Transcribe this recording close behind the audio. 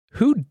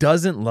Who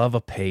doesn't love a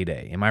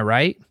payday? Am I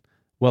right?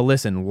 Well,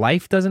 listen,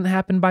 life doesn't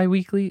happen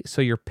bi-weekly, so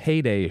your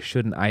payday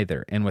shouldn't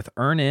either. And with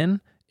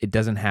EarnIn, it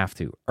doesn't have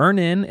to.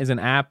 EarnIn is an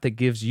app that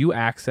gives you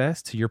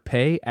access to your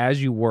pay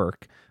as you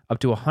work, up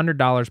to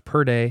 $100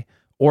 per day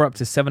or up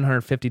to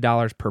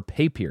 $750 per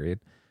pay period,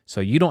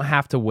 so you don't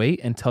have to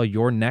wait until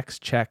your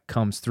next check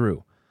comes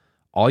through.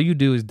 All you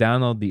do is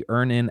download the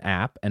EarnIn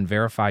app and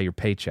verify your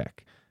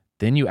paycheck.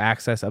 Then you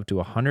access up to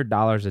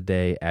 $100 a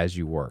day as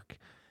you work.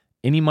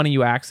 Any money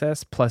you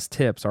access plus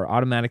tips are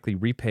automatically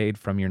repaid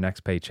from your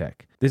next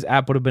paycheck. This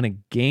app would have been a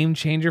game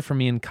changer for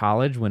me in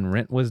college when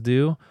rent was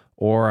due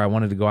or I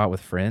wanted to go out with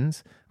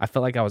friends. I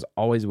felt like I was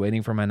always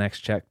waiting for my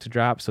next check to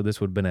drop, so this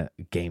would have been a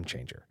game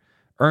changer.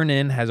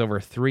 EarnIn has over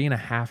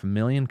 3.5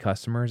 million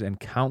customers and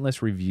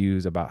countless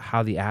reviews about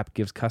how the app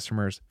gives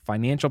customers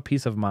financial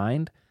peace of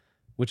mind,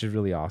 which is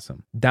really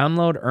awesome.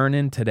 Download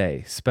EarnIn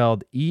today,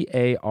 spelled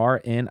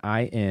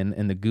EARNIN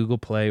in the Google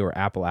Play or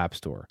Apple App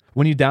Store.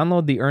 When you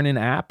download the EarnIn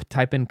app,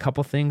 type in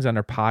Couple Things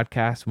under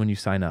podcast when you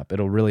sign up.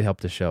 It'll really help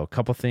the show.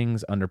 Couple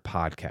Things under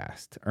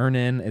podcast.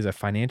 EarnIn is a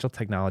financial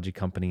technology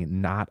company,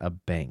 not a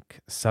bank.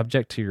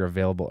 Subject to your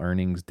available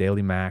earnings,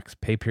 daily max,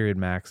 pay period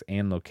max,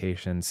 and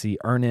location. See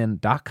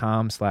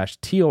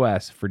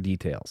earnin.com/TOS for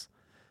details.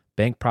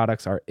 Bank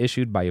products are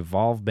issued by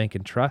Evolve Bank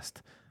and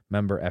Trust,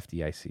 member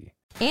FDIC.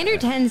 Andrew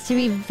tends to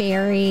be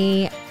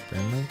very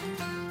Friendly?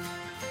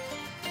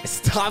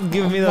 Stop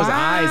giving me those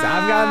eyes.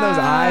 I've gotten those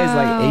eyes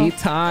like 8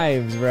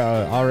 times,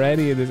 bro,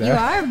 already in this You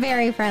are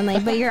very friendly,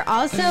 but you're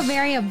also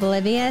very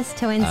oblivious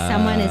to when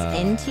someone is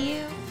into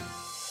you.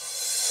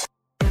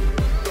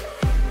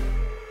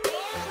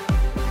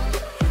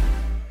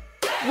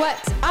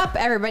 What's up,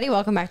 everybody?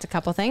 Welcome back to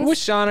Couple Things. With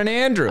Sean and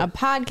Andrew. A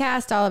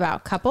podcast all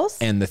about couples.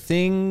 And the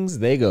things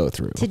they go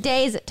through.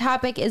 Today's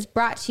topic is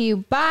brought to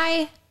you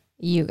by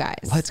you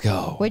guys. Let's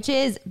go. Which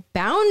is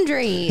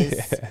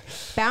boundaries.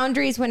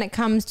 Boundaries when it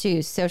comes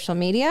to social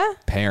media,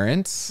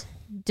 Parents,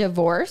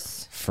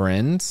 divorce,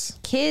 friends,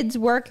 kids,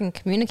 work, and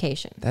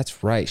communication.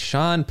 That's right.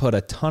 Sean put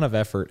a ton of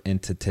effort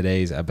into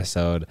today's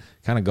episode,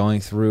 kind of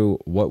going through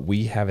what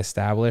we have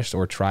established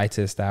or try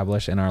to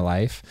establish in our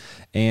life.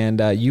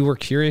 And you were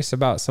curious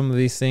about some of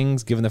these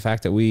things, given the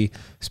fact that we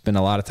spend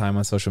a lot of time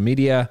on social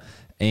media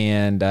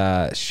and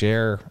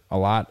share a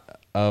lot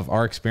of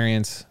our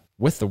experience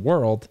with the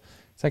world.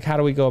 It's like, how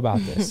do we go about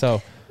this?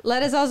 So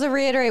let us also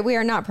reiterate, we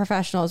are not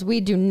professionals.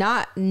 We do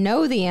not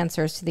know the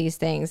answers to these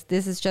things.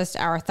 This is just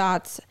our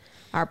thoughts,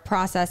 our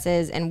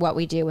processes, and what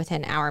we do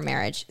within our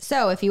marriage.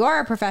 So if you are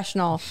a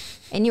professional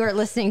and you are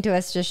listening to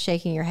us just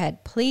shaking your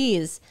head,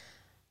 please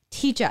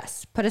teach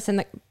us. Put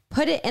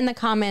it in the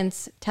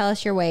comments. Tell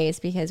us your ways,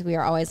 because we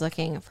are always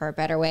looking for a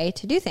better way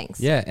to do things.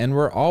 Yeah, and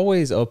we're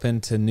always open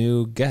to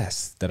new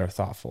guests that are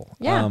thoughtful.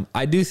 Yeah.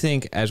 I do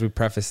think, as we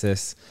preface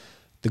this,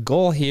 the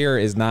goal here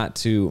is not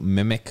to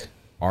mimic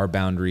our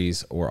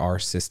boundaries or our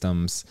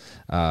systems.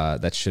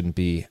 That shouldn't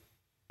be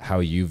how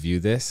you view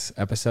this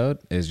episode,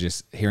 is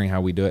just hearing how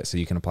we do it so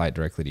you can apply it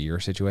directly to your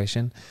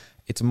situation.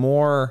 It's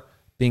more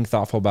being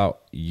thoughtful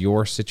about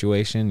your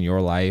situation, your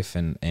life,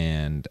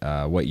 and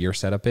what your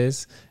setup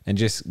is, and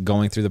just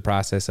going through the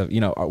process of,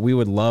 we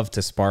would love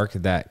to spark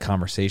that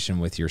conversation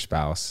with your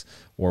spouse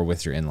or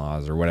with your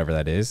in-laws or whatever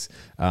that is,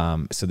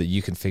 so that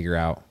you can figure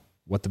out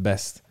what the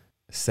best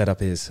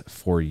setup is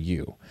for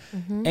you.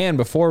 Mm-hmm. And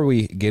before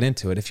we get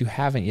into it, if you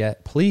haven't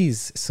yet,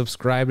 please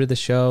subscribe to the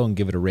show and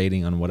give it a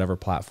rating on whatever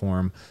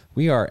platform.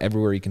 We are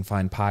everywhere you can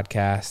find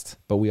podcasts,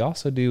 but we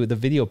also do the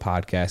video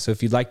podcast. So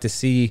if you'd like to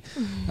see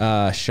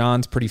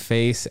Sean's pretty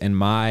face and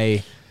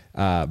my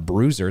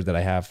bruiser that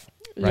I have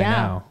right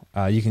now,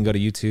 you can go to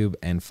YouTube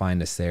and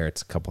find us there.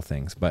 It's a couple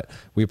things, but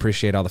we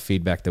appreciate all the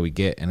feedback that we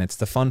get. And it's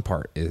the fun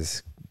part,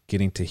 is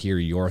getting to hear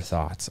your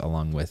thoughts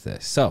along with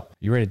this. So,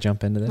 you ready to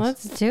jump into this?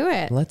 Let's do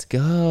it. Let's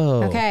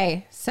go.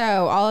 Okay,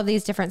 so all of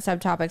these different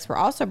subtopics were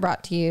also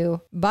brought to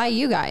you by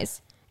you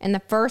guys. And the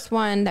first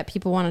one that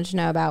people wanted to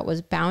know about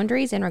was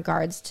boundaries in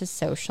regards to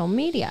social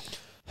media.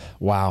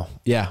 Wow.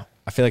 Yeah.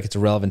 I feel like it's a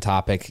relevant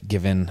topic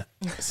given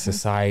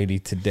society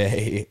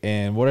today.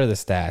 And what are the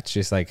stats?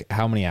 Just like,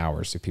 how many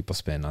hours do people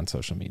spend on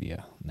social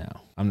media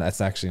now? That's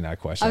actually not a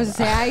question. I was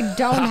going to say, I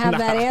don't have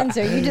that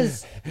answer.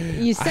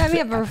 You set me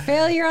up for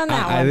failure on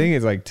that one. I think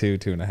it's like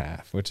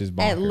 2.5, which is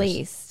bonkers. At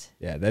least.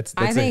 Yeah, that's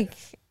I think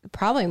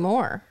probably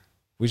more.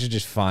 We should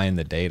just find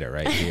the data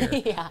right here.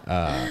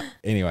 Yeah.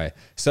 Anyway,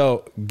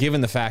 so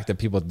given the fact that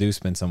people do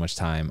spend so much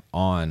time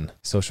on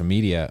social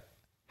media,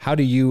 how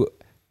do you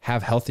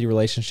have healthy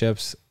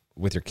relationships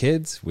with your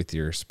kids, with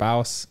your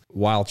spouse,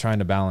 while trying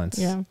to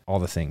balance all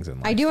the things in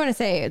life? I do want to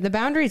say the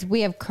boundaries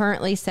we have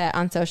currently set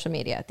on social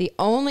media, the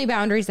only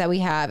boundaries that we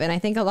have, and I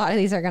think a lot of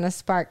these are going to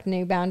spark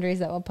new boundaries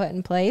that we'll put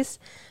in place,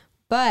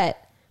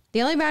 but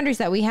the only boundaries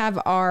that we have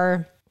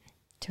are,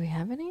 do we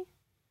have any?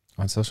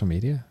 On social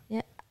media?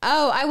 Yeah.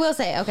 Oh, I will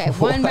say, okay,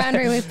 one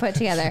boundary we've put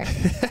together.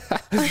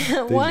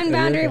 One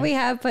boundary we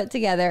have put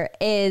together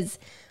is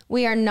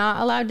we are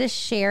not allowed to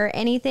share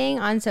anything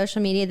on social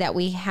media that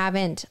we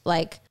haven't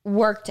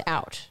worked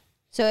out.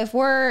 So if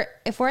we're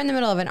in the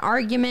middle of an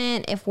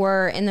argument, if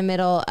we're in the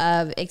middle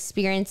of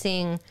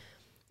experiencing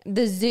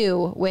the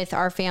zoo with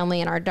our family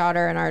and our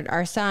daughter and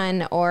our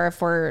son, or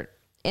if we're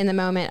in the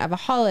moment of a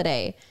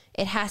holiday,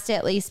 it has to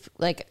at least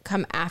like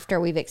come after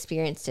we've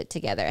experienced it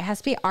together. It has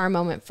to be our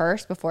moment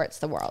first before it's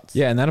the world's.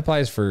 Yeah, and that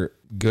applies for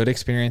good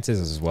experiences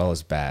as well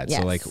as bad.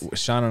 Yes. So like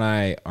Sean and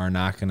I are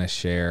not going to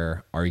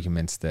share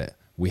arguments that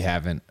we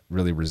haven't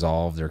really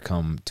resolved or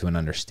come to an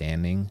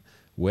understanding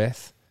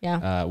with.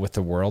 Yeah. With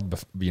the world,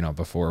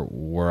 before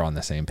we're on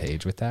the same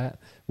page with that,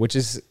 which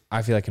is,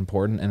 I feel like,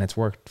 important, and it's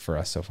worked for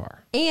us so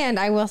far. And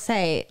I will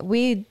say,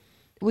 we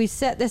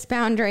set this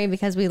boundary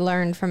because we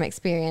learned from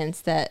experience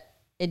that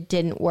it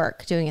didn't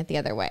work doing it the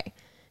other way.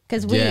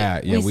 Because we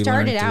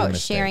started out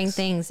sharing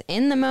things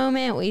in the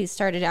moment. We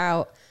started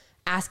out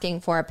asking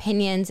for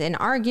opinions and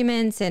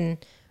arguments and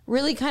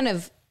really kind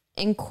of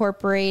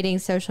incorporating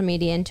social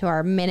media into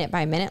our minute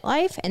by minute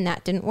life, and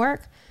that didn't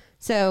work.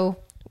 So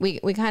we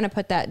kind of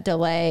put that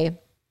delayed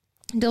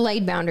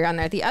boundary on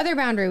there. The other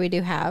boundary we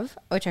do have,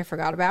 which I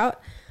forgot about,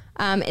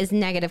 is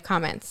negative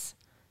comments.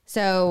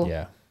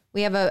 So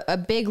we have a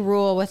big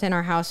rule within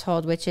our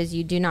household, which is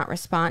you do not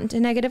respond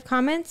to negative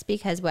comments,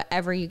 because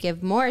whatever you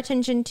give more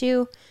attention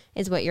to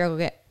is what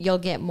you'll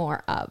get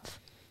more of.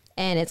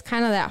 And it's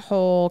kind of that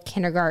whole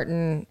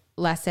kindergarten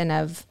lesson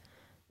of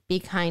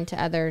be kind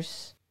to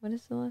others. What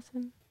is the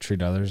lesson?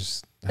 Treat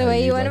others the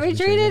way you want to be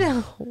treated.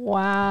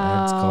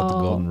 Wow. It's called the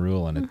golden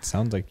rule, and it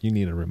sounds like you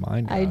need a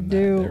reminder. I on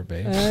do. that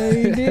there, babe.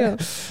 I do.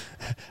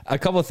 A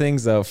couple of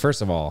things though.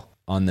 First of all,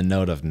 on the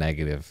note of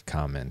negative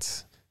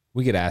comments,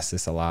 we get asked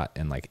this a lot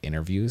in like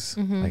interviews.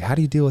 Mm-hmm. Like, how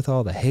do you deal with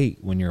all the hate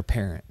when you're a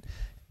parent?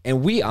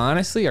 And we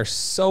honestly are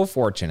so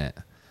fortunate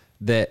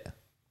that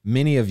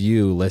many of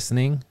you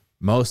listening,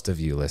 most of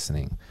you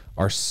listening,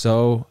 are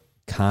so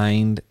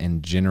kind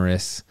and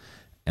generous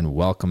and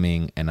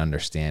welcoming and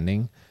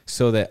understanding,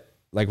 so that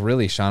like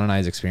really Sean and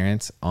I's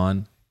experience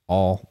on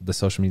all the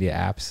social media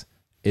apps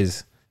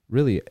is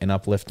really an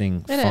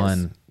uplifting,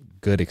 fun,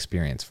 good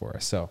experience for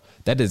us. So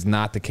that is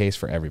not the case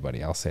for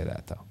everybody. I'll say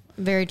that though.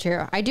 Very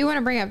true. I do want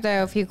to bring up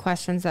though a few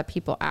questions that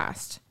people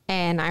asked,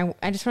 and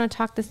I just want to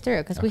talk this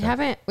through because we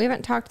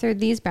haven't talked through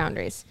these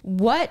boundaries.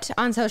 What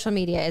on social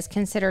media is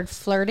considered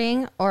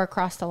flirting or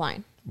across the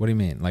line? What do you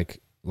mean? Like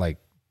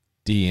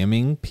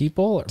DMing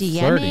people or DMing?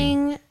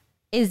 flirting?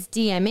 Is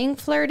DMing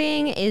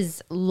flirting?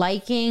 Is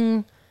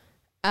liking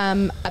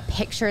a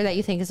picture that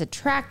you think is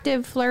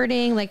attractive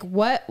flirting? Like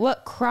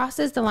what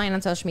crosses the line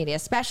on social media,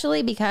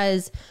 especially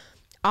because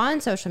on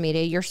social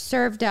media, you're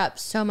served up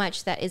so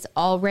much that is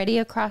already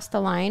across the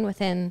line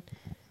within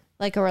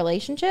like a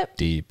relationship.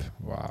 Deep.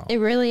 Wow. It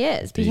really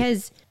is. Deep.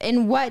 Because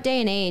in what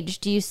day and age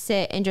do you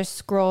sit and just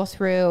scroll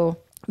through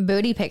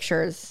booty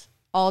pictures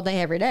all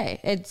day, every day?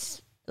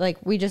 It's like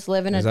we just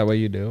live in Is that what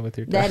you do with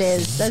your time?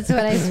 That's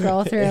what I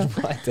scroll through.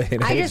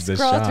 I just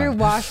scroll through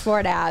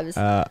washboard abs.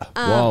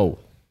 Whoa.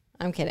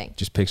 I'm kidding.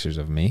 Just pictures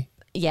of me?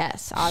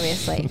 Yes,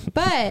 obviously.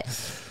 But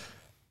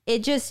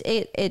it just,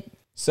 it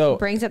So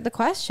brings up the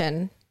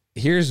question.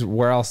 Here's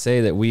where I'll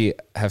say that we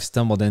have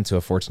stumbled into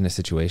a fortunate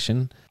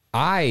situation.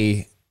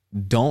 I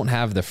don't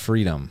have the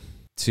freedom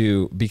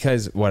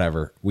because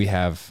whatever, we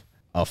have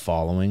a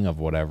following of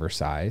whatever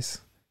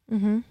size.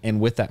 Mm-hmm.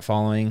 And with that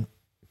following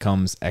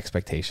comes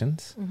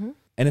expectations. Mm-hmm.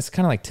 And it's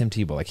kind of like Tim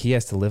Tebow. Like he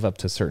has to live up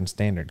to a certain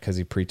standard because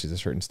he preaches a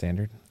certain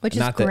standard. Which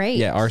is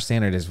great. Our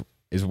standard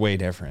is way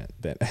different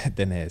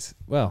than his.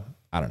 Well,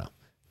 I don't know.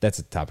 That's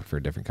a topic for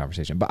a different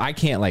conversation. But I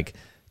can't like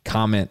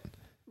comment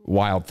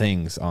wild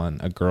things on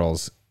a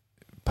girl's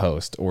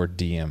post or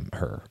DM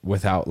her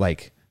without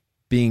like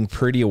being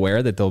pretty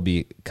aware that there'll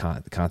be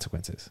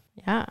consequences.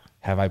 Yeah.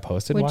 Have I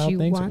posted wild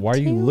things? Why are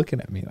you looking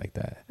at me like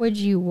that? Would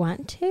you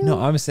want to? No,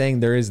 I'm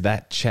saying there is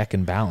that check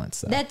and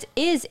balance though. That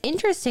is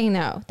interesting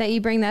though, that you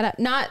bring that up.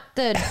 Not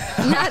the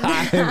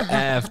I'm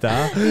effed,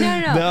 huh?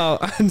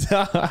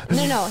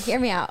 No, hear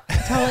me out.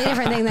 Totally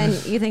different thing than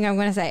you think I'm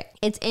going to say.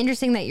 It's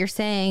interesting that you're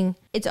saying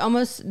it's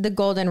almost the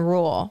golden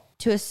rule.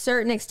 To a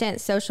certain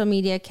extent, social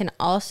media can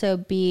also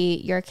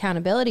be your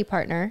accountability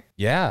partner.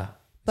 Yeah.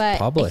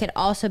 But it could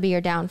also be your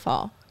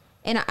downfall.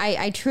 And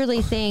I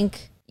truly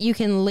think you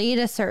can lead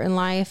a certain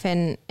life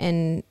and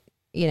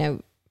you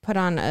know, put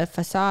on a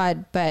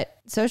facade, but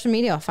social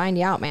media will find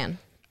you out, man.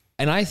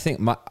 And I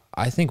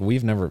think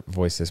we've never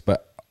voiced this,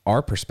 but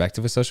our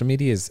perspective with social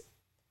media is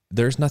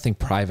there's nothing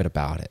private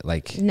about it.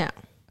 Like no,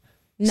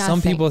 nothing.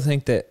 Some people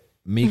think that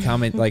me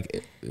comment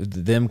like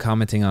them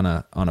commenting on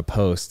a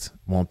post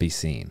won't be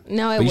seen.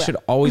 No, but you should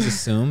always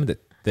assume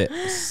that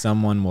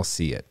someone will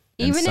see it.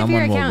 Even if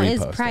your account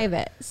is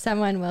private,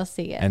 someone will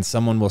see it. And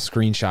someone will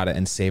screenshot it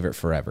and save it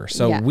forever.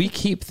 So we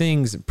keep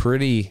things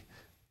pretty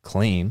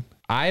clean.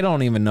 I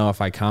don't even know if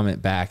I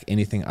comment back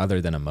anything other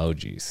than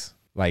emojis.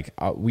 Like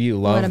we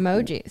love... What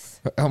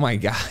emojis? Oh my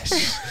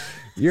gosh.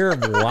 You're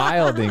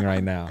wilding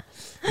right now.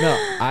 No,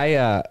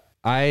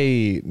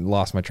 I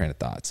lost my train of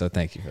thought. So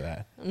thank you for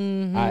that.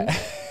 Mm-hmm.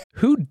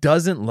 Who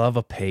doesn't love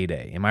a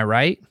payday? Am I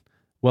right?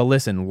 Well,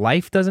 listen,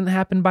 life doesn't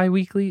happen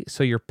bi-weekly,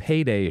 so your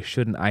payday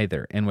shouldn't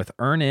either. And with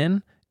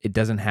EarnIn, It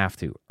doesn't have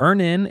to.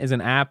 EarnIn is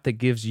an app that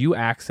gives you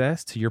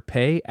access to your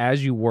pay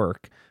as you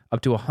work,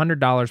 up to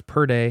 $100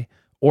 per day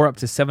or up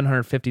to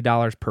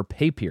 $750 per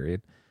pay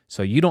period,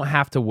 so you don't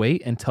have to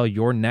wait until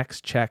your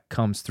next check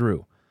comes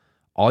through.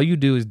 All you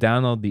do is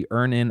download the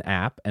EarnIn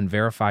app and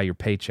verify your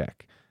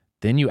paycheck.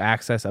 Then you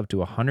access up to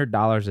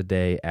 $100 a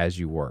day as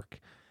you work.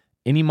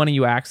 Any money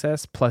you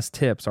access plus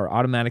tips are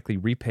automatically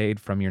repaid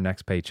from your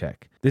next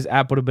paycheck. This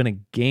app would have been a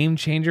game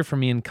changer for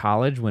me in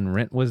college when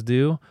rent was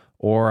due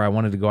or I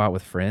wanted to go out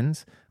with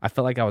friends. I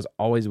felt like I was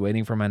always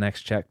waiting for my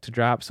next check to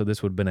drop, so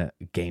this would have been a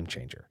game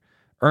changer.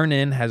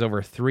 EarnIn has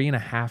over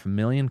 3.5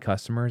 million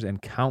customers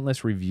and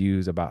countless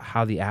reviews about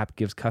how the app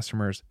gives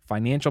customers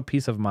financial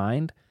peace of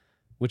mind,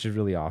 which is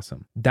really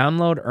awesome.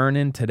 Download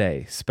EarnIn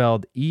today,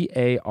 spelled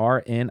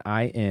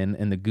EARNIN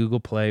in the Google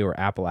Play or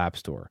Apple App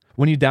Store.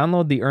 When you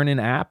download the EarnIn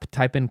app,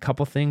 type in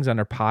Couple Things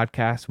under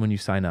podcast when you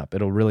sign up.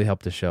 It'll really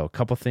help the show.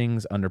 Couple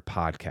Things under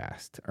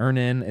podcast.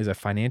 EarnIn is a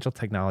financial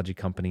technology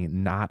company,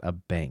 not a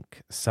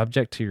bank.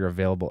 Subject to your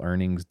available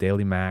earnings,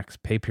 daily max,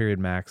 pay period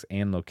max,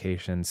 and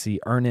location. See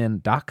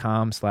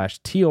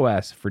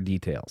earnin.com/TOS for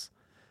details.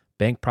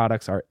 Bank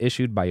products are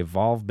issued by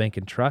Evolve Bank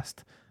and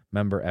Trust,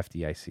 member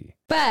FDIC.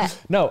 But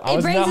hold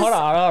on.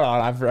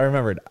 I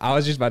remembered. I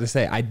was just about to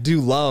say, I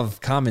do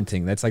love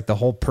commenting. That's like the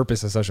whole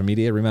purpose of social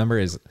media, remember,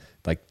 is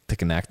like to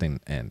connect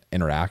and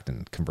interact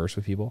and converse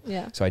with people.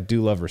 Yeah. So I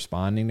do love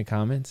responding to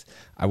comments.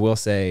 I will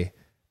say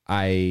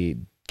I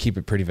keep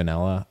it pretty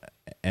vanilla,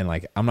 and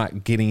like, I'm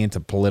not getting into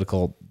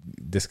political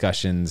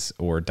discussions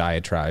or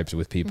diatribes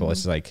with people. Mm-hmm.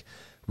 It's like,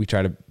 we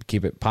try to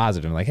keep it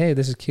positive. Like, hey,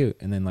 this is cute.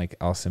 And then like,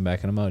 I'll send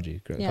back an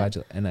emoji. Yeah.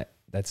 And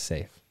that's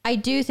safe. I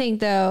do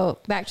think, though,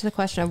 back to the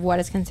question of what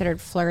is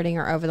considered flirting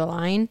or over the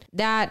line,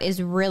 that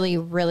is really,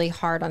 really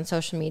hard on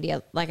social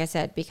media, like I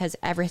said, because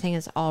everything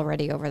is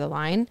already over the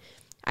line.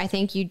 I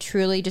think you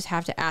truly just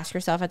have to ask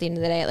yourself at the end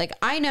of the day. Like,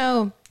 I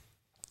know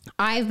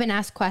I've been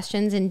asked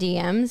questions in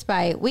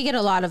DMs we get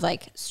a lot of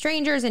like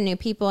strangers and new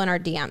people in our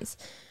DMs.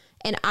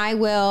 And I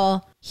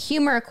will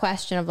humor a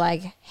question of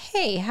like,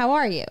 hey, how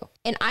are you?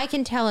 And I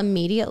can tell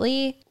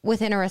immediately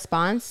within a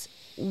response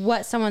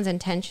what someone's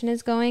intention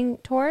is going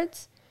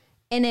towards.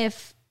 And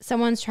if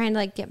someone's trying to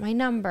like get my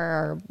number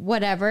or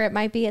whatever it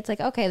might be, it's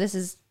like, okay, this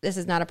is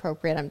not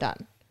appropriate. I'm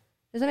done.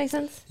 Does that make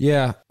sense?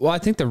 Yeah. Well, I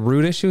think the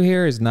root issue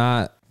here is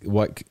not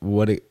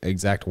what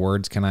exact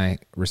words can I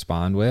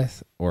respond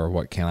with or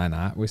what can I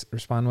not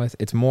respond with.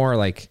 It's more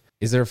like,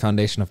 is there a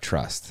foundation of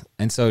trust?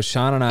 And so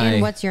Sean and I...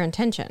 And what's your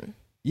intention?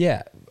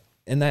 Yeah.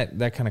 And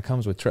that kind of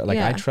comes with trust. Like,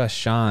 Yeah. I trust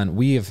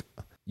Sean.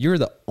 You're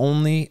the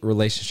only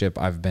relationship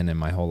I've been in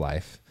my whole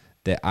life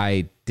that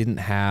I didn't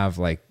have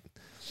like,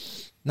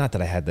 not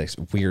that I had this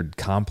weird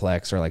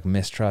complex or like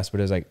mistrust, but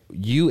it was like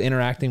you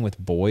interacting with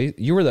boys.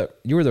 You were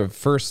the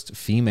first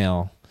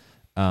female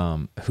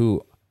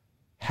who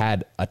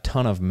had a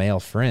ton of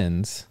male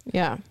friends.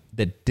 Yeah.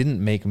 That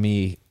didn't make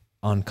me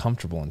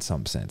uncomfortable in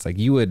some sense. Like,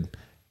 you would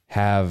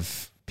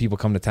have people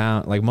come to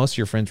town. Like, most of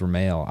your friends were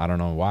male. I don't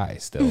know why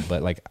still,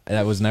 but like,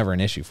 that was never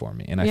an issue for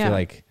me. And I Yeah. feel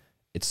like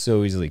it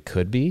so easily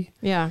could be.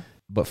 Yeah.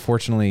 But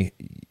fortunately,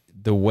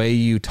 the way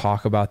you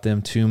talk about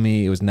them to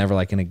me, it was never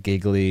like in a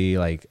giggly,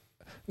 like,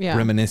 Yeah.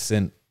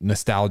 reminiscent,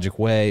 nostalgic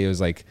way. It was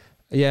like,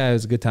 yeah, it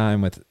was a good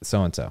time with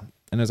so-and-so.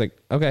 And it was like,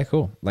 okay,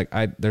 cool. Like,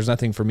 there's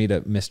nothing for me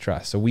to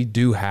mistrust. So we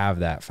do have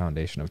that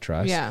foundation of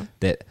trust Yeah.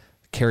 that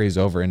carries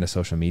over into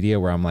social media,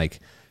 where I'm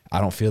like,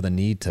 I don't feel the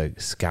need to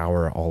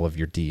scour all of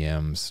your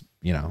DMs,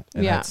 and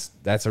Yeah.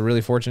 that's a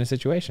really fortunate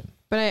situation.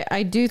 But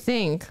I do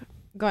think,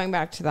 going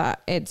back to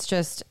that, it's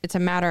a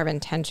matter of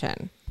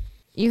intention.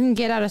 You can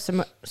get out of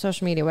some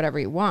social media whatever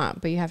you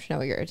want, but you have to know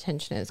what your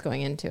intention is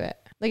going into it.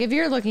 Like, if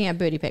you're looking at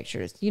booty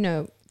pictures, you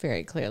know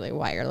very clearly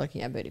why you're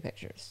looking at booty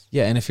pictures.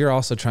 Yeah. And if you're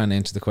also trying to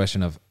answer the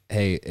question of,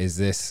 hey, is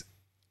this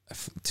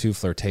too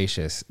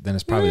flirtatious? Then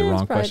it's probably the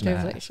wrong question to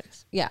ask.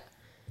 Yeah.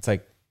 It's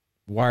like,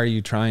 why are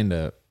you trying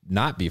to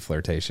not be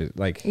flirtatious?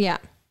 Like, Yeah.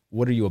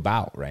 what are you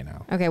about right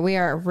now? Okay, we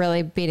are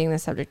really beating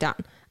this subject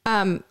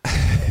down.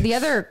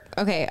 The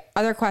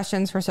other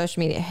questions for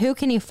social media. Who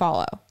can you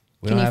follow?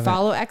 Can you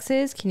follow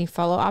exes? Can you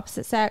follow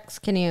opposite sex?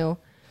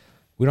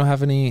 We don't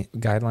have any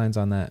guidelines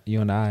on that, you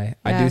and I.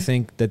 Yeah. I do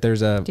think that there's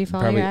Do you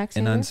follow probably your ex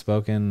an either?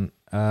 unspoken,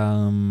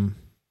 no,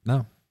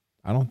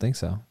 I don't think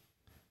so.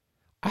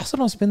 I also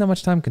don't spend that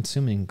much time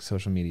consuming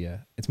social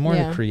media. It's more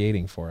Yeah.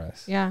 creating for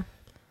us. Yeah.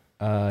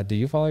 Do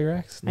you follow your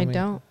ex? I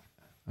don't.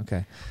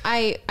 Okay.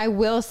 I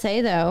will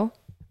say, though.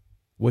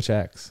 Which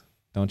ex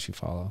don't you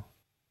follow?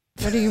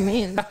 What do you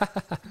mean?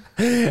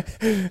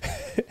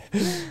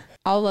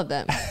 All of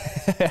them.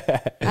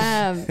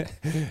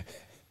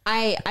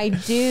 I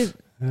do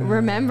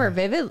remember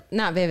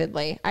not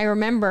vividly. I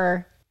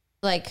remember,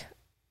 like,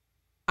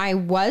 I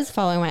was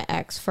following my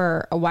ex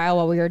for a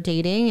while we were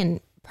dating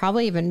and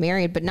probably even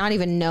married, but not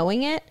even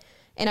knowing it.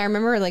 And I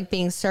remember like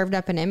being served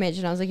up an image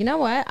and I was like, you know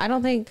what? I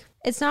don't think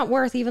it's not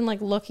worth even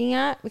like looking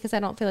at, because I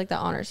don't feel like that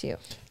honors you.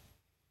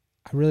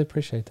 I really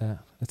appreciate that.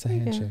 That's a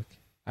Thank you. handshake.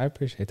 I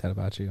appreciate that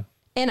about you.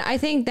 And I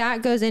think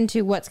that goes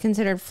into what's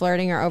considered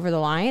flirting or over the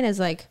line, is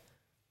like,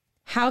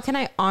 how can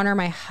I honor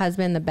my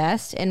husband the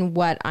best in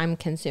what I'm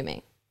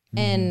consuming?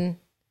 And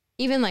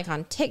even like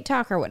on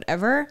TikTok or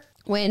whatever,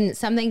 when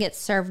something gets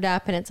served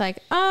up and it's like,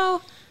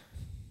 oh,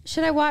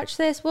 should I watch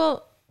this?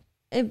 Well,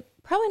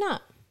 probably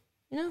not,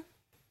 you know?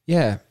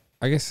 Yeah.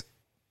 I guess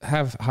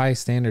have high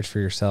standards for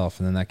yourself,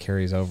 and then that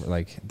carries over.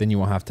 Like, then you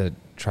won't have to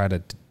try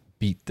to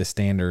beat the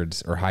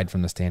standards or hide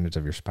from the standards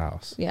of your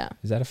spouse. Yeah.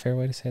 Is that a fair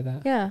way to say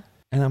that? Yeah.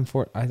 And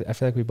I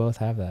feel like we both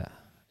have that.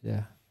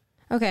 Yeah.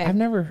 Okay.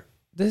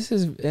 This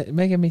is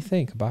making me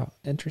think about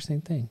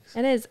interesting things.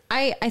 It is.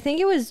 I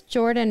think it was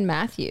Jordan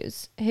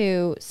Matthews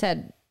who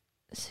said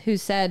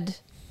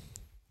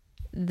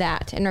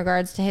that in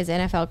regards to his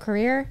NFL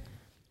career,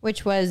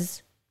 which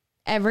was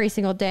every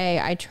single day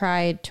I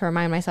tried to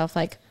remind myself,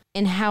 like,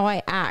 in how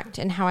I act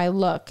and how I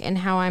look and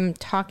how I'm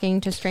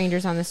talking to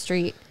strangers on the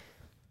street,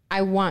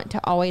 I want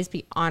to always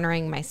be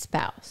honoring my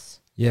spouse.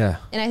 Yeah.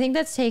 And I think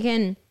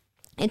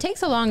it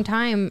takes a long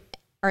time,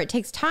 or it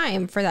takes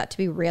time for that to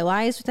be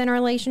realized within a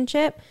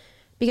relationship,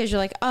 because you're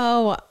like,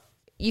 oh,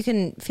 you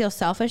can feel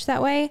selfish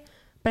that way.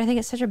 But I think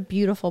it's such a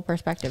beautiful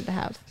perspective to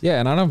have. Yeah.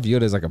 And I don't view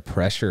it as like a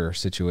pressure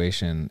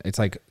situation. It's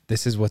like,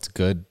 this is what's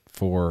good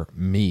for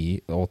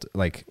me,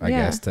 like, I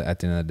guess at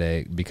the end of the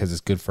day, because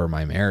it's good for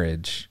my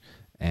marriage,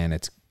 and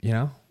it's, you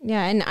know?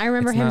 Yeah. And I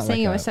remember him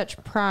saying it with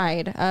such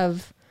pride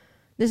of,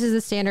 this is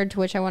the standard to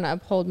which I want to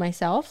uphold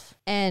myself.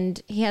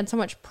 And he had so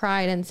much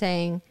pride in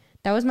saying,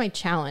 that was my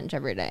challenge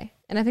every day.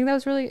 And I think it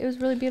was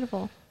really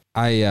beautiful.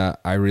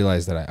 I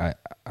realized that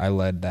I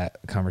led that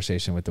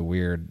conversation with the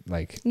weird,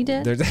 like, you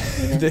did.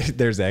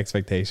 There's the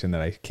expectation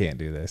that I can't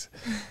do this.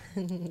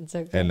 It's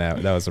okay. And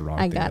that was the wrong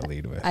thing to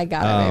lead with. I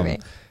got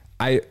it,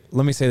 baby.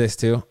 Let me say this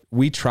too.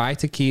 We try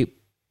to keep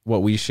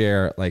what we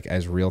share like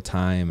as real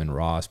time and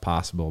raw as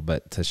possible,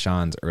 but to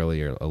Sean's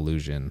earlier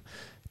allusion,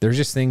 there's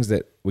just things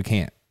that we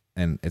can't,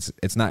 and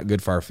it's not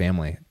good for our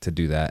family to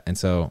do that. And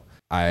so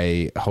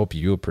I hope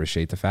you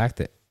appreciate the fact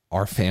that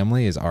our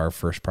family is our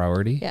first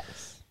priority.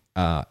 Yes.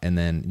 And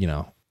then, you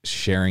know,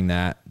 sharing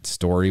that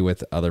story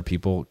with other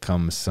people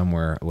comes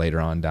somewhere later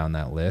on down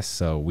that list.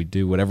 So we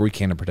do whatever we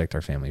can to protect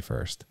our family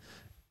first.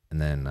 And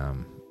then,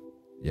 and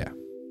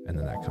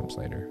then that comes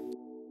later.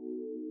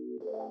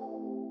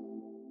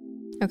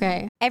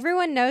 Okay.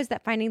 Everyone knows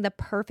that finding the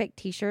perfect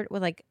t-shirt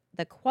with like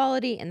the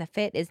quality and the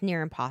fit is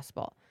near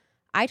impossible.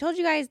 I told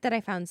you guys that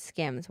I found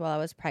Skims while I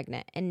was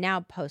pregnant, and now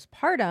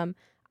postpartum,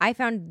 I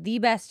found the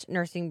best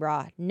nursing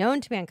bra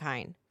known to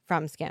mankind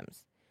from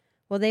Skims.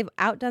 Well, they've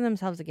outdone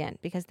themselves again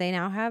because they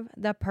now have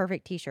the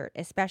perfect t-shirt,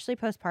 especially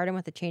postpartum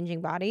with a changing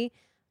body.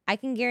 I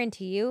can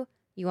guarantee you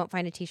won't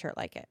find a t-shirt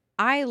like it.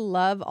 I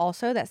love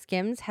also that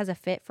Skims has a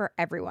fit for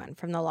everyone,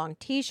 from the long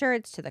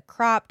t-shirts to the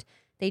cropped.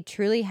 They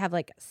truly have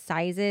like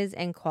sizes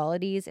and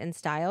qualities and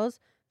styles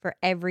for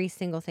every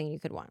single thing you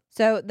could want.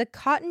 So the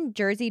cotton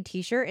jersey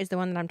t-shirt is the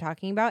one that I'm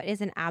talking about. It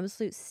is an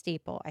absolute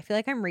staple. I feel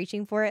like I'm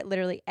reaching for it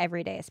literally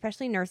every day,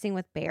 especially nursing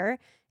with Bear.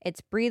 It's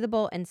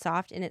breathable and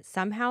soft, and it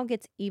somehow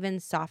gets even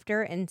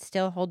softer and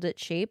still holds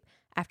its shape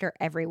after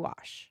every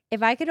wash.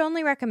 If I could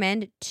only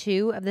recommend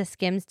 2 of the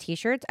Skims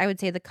t-shirts, I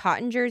would say the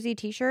cotton jersey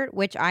t-shirt,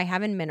 which I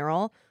have in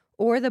mineral,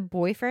 or the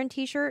boyfriend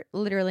t-shirt,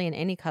 literally in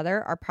any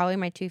color, are probably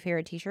my 2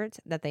 favorite t-shirts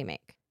that they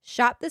make.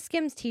 Shop the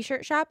Skims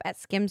t-shirt shop at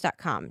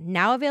skims.com.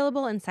 Now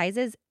available in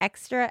sizes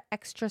extra,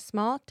 extra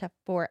small to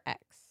 4X.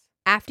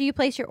 After you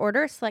place your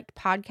order, select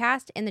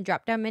podcast. In the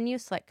drop-down menu,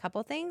 select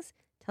couple things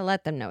to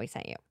let them know we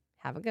sent you.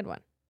 Have a good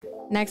one.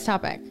 Next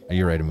topic. Are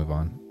you ready to move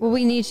on? Well,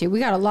 we need to. We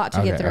got a lot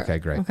to get through. Okay,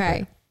 great. Okay.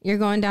 Great. You're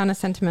going down a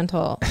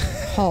sentimental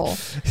hole.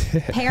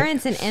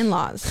 Parents and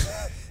in-laws.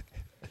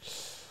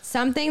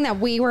 Something that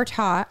we were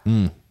taught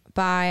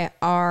by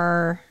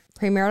our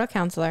premarital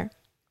counselor,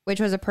 which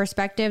was a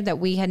perspective that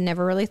we had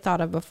never really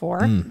thought of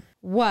before,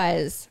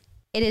 was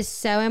it is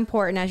so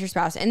important as your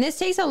spouse. And this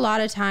takes a lot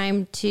of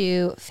time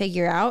to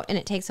figure out, and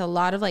it takes a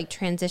lot of like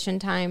transition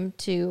time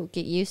to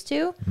get used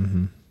to.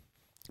 Mm-hmm.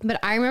 But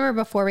I remember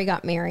before we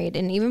got married,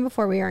 and even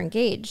before we were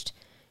engaged,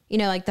 you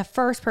know, like the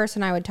first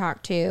person I would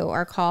talk to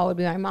or call would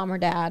be my mom or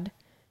dad,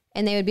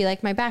 and they would be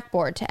like my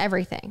backboard to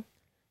everything.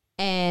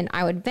 And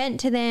I would vent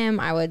to them.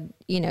 I would,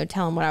 you know,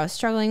 tell them what I was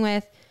struggling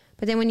with.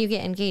 But then when you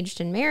get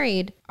engaged and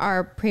married,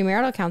 our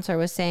premarital counselor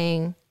was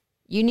saying,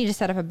 you need to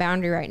set up a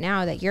boundary right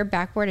now that your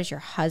backboard is your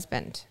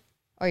husband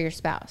or your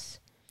spouse.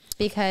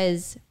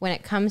 Because when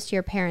it comes to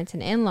your parents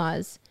and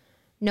in-laws,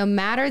 no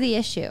matter the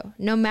issue,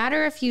 no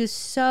matter if you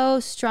so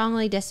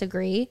strongly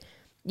disagree,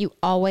 you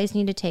always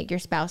need to take your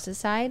spouse's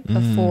side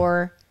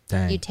before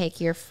you take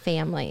your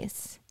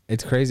family's.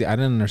 It's crazy. I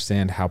didn't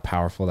understand how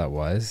powerful that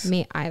was.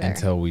 Me either.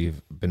 Until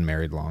we've been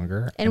married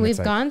longer. And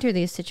we've gone through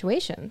these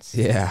situations.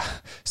 Yeah.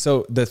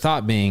 So the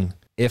thought being,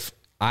 if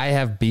I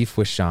have beef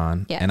with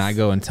Sean and I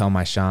go and tell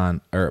my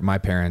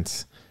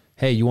parents,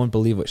 hey, you won't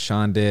believe what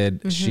Sean did.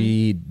 Mm-hmm.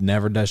 She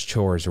never does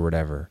chores or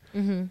whatever.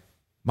 Mm-hmm.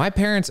 My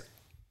parents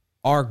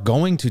are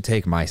going to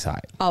take my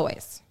side.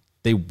 Always.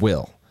 They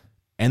will.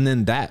 And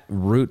then that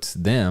roots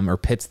them or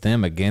pits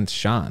them against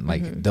Sean.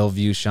 Like they'll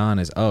view Sean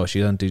as, oh, she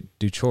doesn't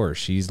do chores.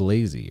 She's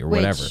lazy or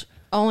whatever.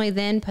 only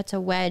then puts a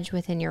wedge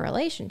within your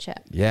relationship.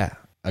 Yeah.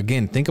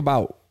 Again, think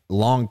about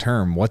long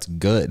term, what's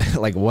good?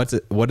 Like what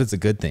is a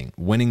good thing?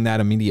 Winning that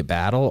immediate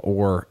battle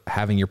or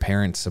having your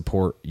parents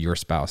support your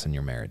spouse in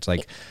your marriage?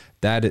 Like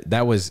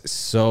that was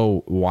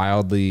so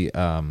wildly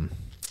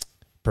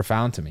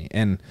profound to me.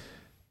 And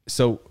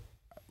so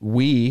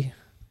we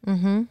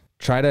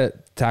try to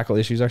tackle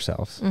issues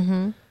ourselves.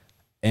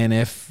 And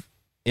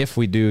if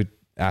we do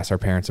ask our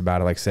parents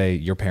about it, like say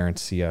your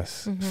parents see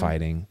us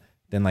fighting,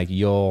 then like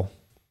you'll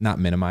not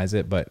minimize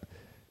it, but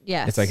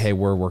Yes. it's like, hey,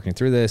 we're working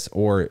through this,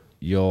 or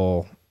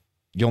you'll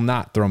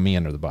not throw me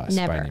under the bus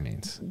by any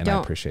means. And I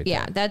appreciate that.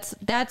 Yeah,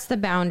 that's the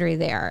boundary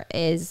there,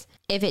 is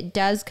if it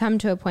does come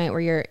to a point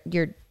where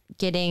you're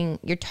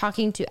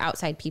talking to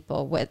outside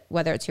people,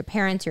 whether it's your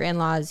parents, your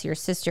in-laws, your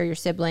sister, your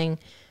sibling,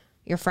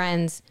 your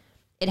friends,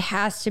 it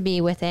has to be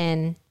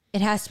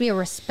a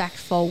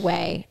respectful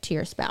way to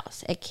your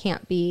spouse. It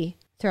can't be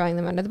throwing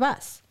them under the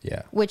bus.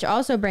 Yeah. Which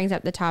also brings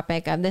up the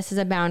topic of, this is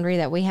a boundary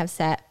that we have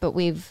set, but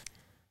we've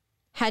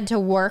had to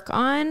work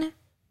on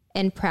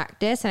and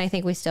practice, and I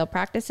think we still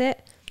practice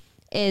it,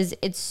 is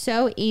it's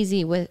so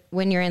easy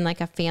when you're in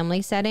like a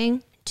family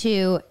setting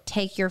to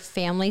take your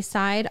family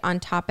side on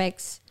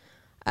topics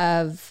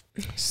of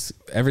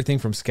everything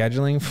from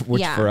scheduling,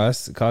 which for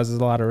us causes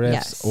a lot of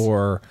rifts,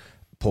 or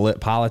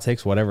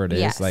politics, whatever it is.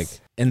 Yes. Like,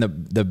 and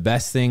the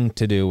best thing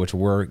to do, which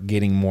we're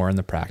getting more in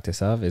the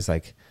practice of, is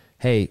like,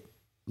 hey,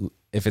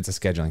 if it's a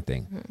scheduling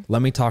thing,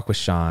 let me talk with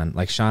Sean.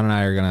 Like Sean and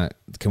I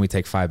can we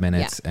take 5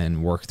 minutes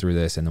and work through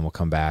this, and then we'll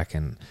come back.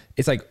 And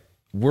it's like,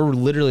 we're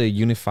literally a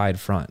unified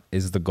front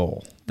is the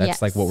goal.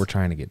 That's like what we're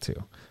trying to get to.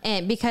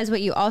 And because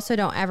what you also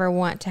don't ever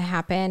want to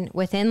happen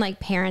within like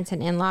parents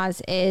and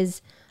in-laws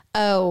is,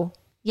 oh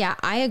yeah,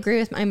 I agree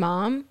with my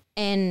mom,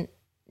 and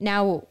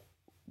now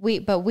we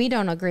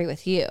don't agree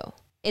with you.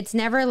 It's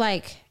never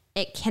like,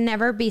 it can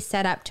never be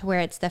set up to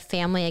where it's the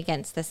family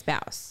against the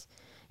spouse.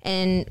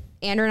 And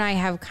Andrew and I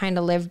have kind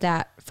of lived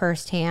that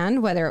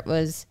firsthand, whether it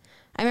was,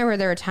 I remember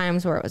there were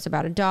times where it was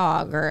about a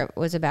dog, or it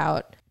was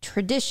about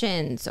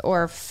traditions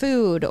or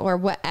food or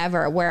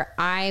whatever, where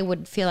I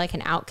would feel like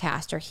an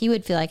outcast or he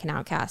would feel like an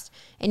outcast.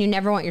 And you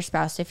never want your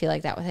spouse to feel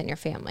like that within your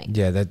family.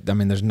 Yeah.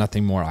 There's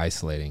nothing more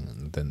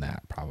isolating than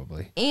that,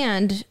 probably.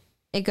 And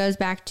it goes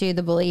back to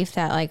the belief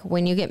that like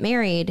when you get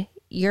married,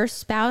 your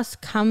spouse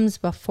comes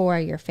before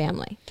your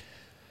family,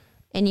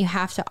 and you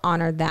have to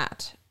honor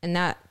that. And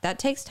that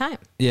takes time.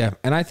 Yeah.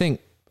 And I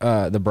think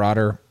the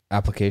broader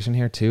application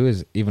here too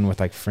is even with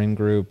like friend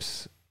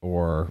groups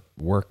or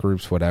work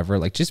groups, whatever,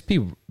 like just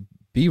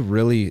be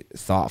really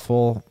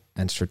thoughtful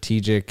and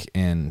strategic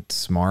and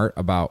smart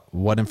about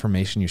what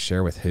information you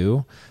share with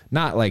who.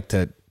 Not like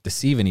to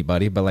deceive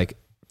anybody, but like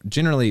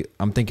generally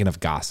I'm thinking of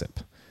gossip.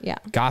 Yeah.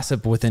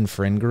 Gossip within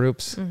friend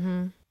groups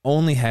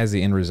only has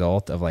the end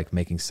result of like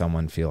making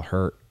someone feel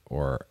hurt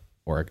or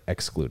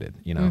excluded,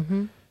 you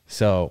know?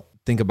 So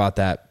think about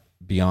that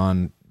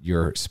beyond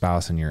your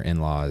spouse and your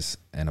in-laws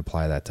and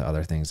apply that to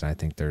other things. And I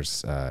think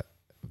there's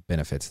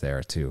benefits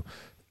there too.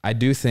 I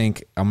do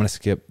think I'm going to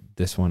skip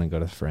this one and go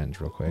to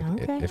friends real quick,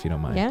 if you don't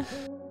mind. Yeah.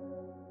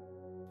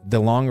 The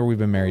longer we've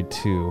been married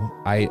too,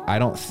 I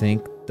don't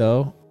think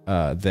though,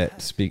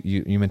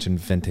 you mentioned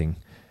venting.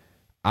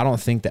 I don't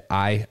think that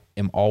I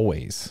am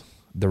always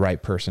the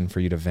right person for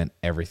you to vent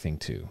everything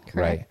to. Correct.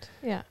 Right?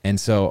 Yeah. And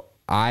so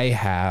I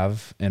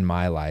have in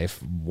my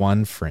life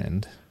one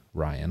friend,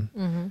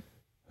 Ryan,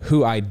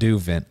 who I do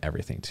vent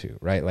everything to,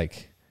 right?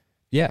 Like,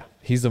 yeah,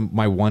 he's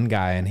my one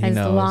guy, and he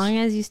knows. As long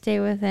as you stay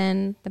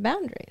within the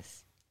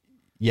boundaries.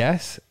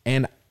 Yes.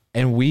 And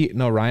Ryan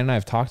and I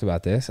have talked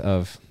about this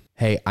of,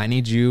 hey, I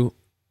need you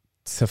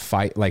to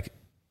fight. Like,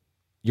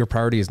 your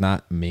priority is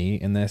not me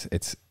in this.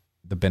 It's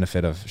the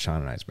benefit of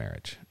Sean and I's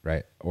marriage,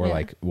 right? Or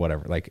like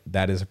whatever, like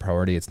that is a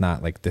priority. It's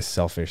not like this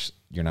selfish,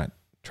 you're not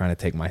trying to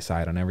take my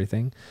side on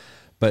everything.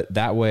 But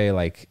that way,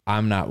 like,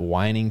 I'm not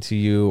whining to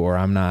you, or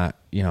I'm not,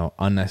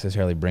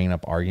 unnecessarily bringing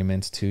up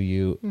arguments to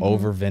you.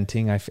 Over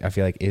venting, I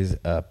feel like is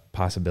a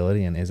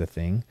possibility and is a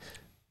thing.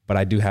 But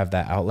I do have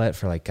that outlet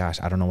for like, gosh,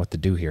 I don't know what to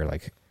do here.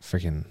 Like,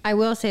 freaking. I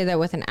will say that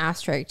with an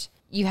asterisk,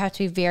 you have to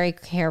be very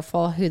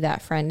careful who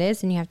that friend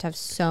is, and you have to have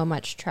so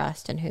much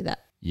trust in who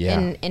that,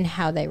 in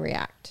how they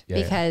react,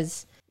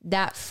 because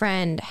that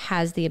friend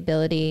has the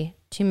ability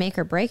to make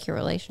or break your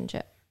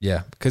relationship.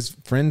 Yeah, because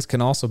friends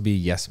can also be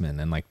yes men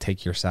and like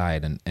take your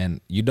side, and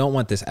you don't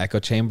want this echo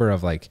chamber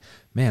of like,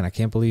 man, I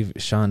can't believe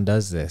Sean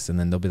does this, and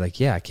then they'll be like,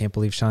 yeah, I can't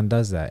believe Sean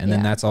does that, and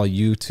then that's all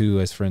you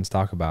two as friends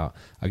talk about.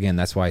 Again,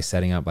 that's why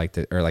setting up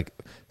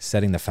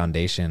setting the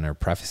foundation or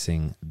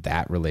prefacing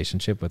that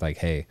relationship with like,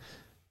 hey,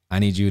 I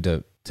need you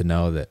to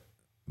know that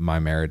my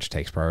marriage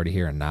takes priority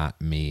here and not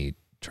me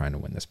trying to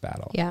win this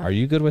battle. Yeah, are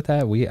you good with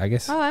that? I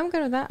guess. Oh, I'm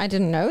good with that. I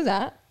didn't know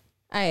that.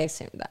 I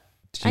assumed that.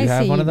 Did you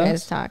have one of those?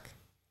 Guys talk.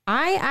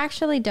 I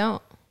actually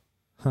don't.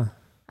 Huh.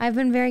 I've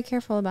been very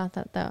careful about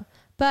that though.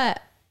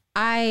 But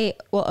I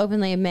will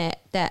openly admit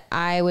that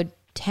I would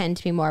tend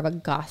to be more of a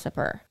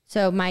gossiper.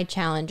 So my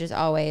challenge is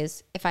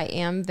always, if I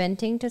am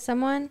venting to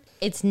someone,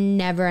 it's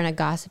never in a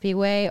gossipy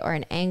way or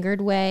an angered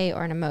way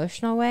or an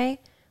emotional way,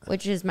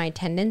 which is my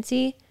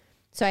tendency.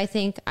 So I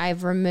think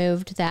I've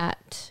removed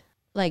that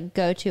like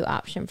go-to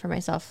option for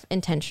myself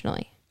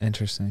intentionally.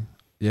 Interesting.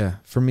 Yeah.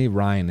 For me,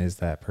 Ryan is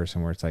that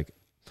person where it's like,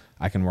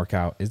 I can work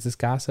out. Is this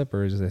gossip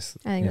or is this?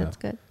 I think that's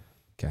good.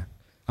 Okay.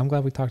 I'm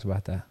glad we talked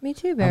about that. Me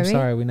too, baby. I'm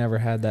sorry we never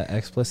had that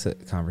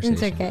explicit conversation.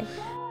 It's okay.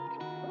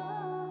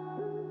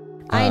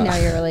 I know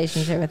your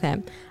relationship with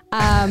him.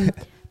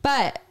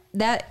 But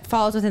that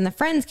falls within the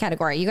friends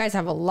category. You guys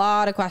have a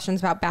lot of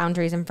questions about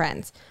boundaries and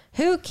friends.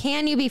 Who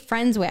can you be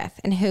friends with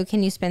and who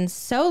can you spend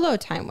solo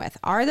time with?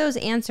 Are those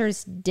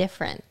answers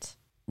different?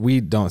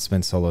 We don't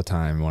spend solo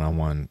time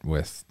one-on-one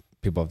with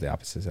people of the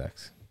opposite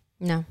sex.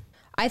 No.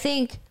 I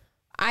think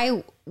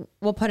I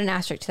will put an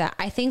asterisk to that.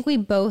 I think we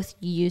both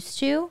used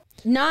to.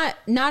 Not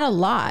a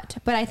lot,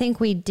 but I think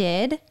we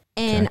did.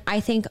 And I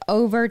think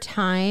over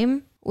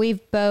time,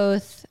 we've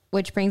both,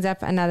 which brings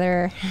up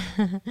another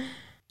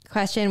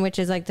question, which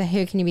is like the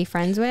who can you be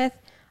friends with?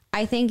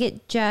 I think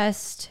it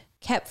just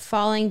kept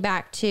falling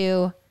back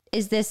to,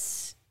 is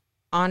this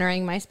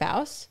honoring my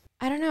spouse?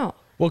 I don't know.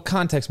 Well,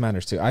 context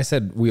matters too. I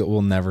said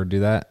we'll never do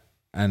that.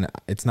 And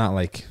it's not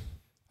like,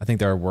 I think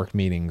there are work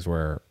meetings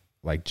where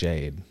like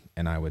Jade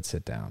and I would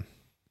sit down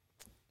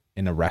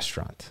in a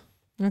restaurant.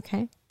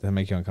 Okay. Does that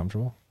make you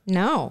uncomfortable?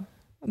 No,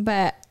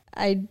 but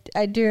I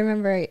do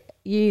remember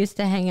you used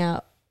to hang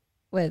out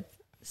with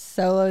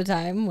solo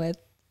time with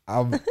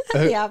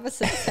the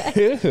opposite sex.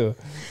 Ew.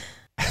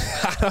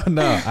 I don't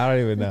know. I don't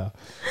even know.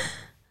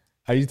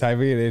 Are you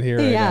typing it in here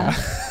right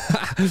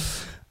now?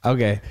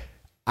 Okay.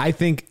 I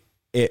think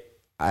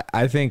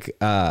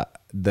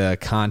the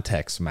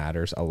context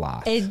matters a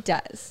lot. It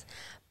does.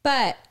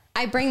 But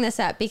I bring this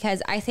up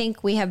because I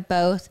think we have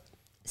both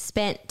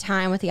spent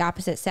time with the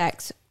opposite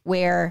sex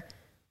where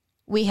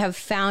we have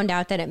found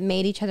out that it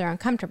made each other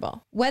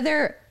uncomfortable.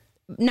 Whether,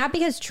 not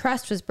because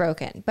trust was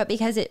broken, but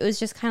because it was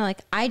just kind of like,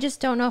 I just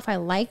don't know if I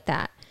like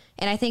that.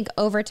 And I think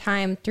over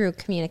time, through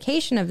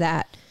communication of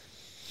that,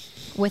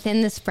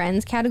 within this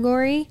friends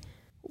category,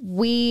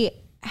 we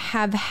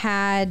have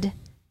had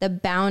the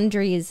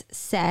boundaries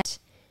set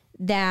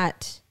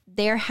that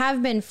there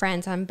have been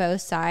friends on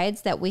both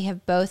sides that we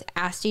have both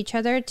asked each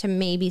other to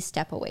maybe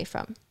step away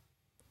from.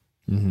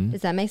 Mm-hmm.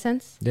 Does that make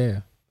sense?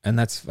 Yeah. And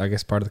that's, I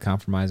guess, part of the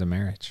compromise of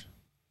marriage.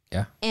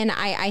 Yeah. And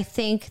I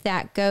think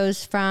that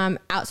goes from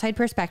outside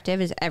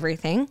perspective is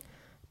everything,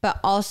 but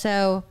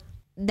also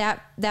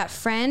that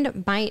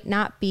friend might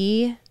not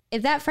be,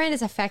 if that friend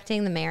is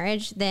affecting the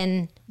marriage,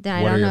 then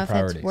I don't know if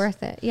it's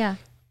worth it. Yeah.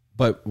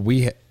 But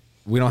we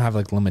don't have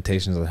like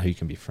limitations on who you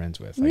can be friends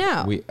with. Like,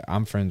 no.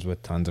 I'm friends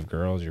with tons of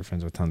girls. You're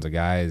friends with tons of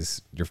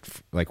guys. You're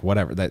like,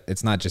 whatever. That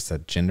it's not just a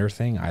gender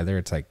thing either.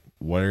 It's like,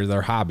 what are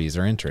their hobbies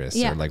or interests?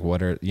 Yeah. Or like,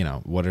 what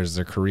is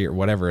their career?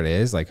 Whatever it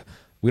is. Like,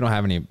 we don't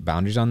have any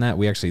boundaries on that.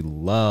 We actually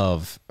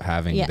love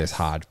having this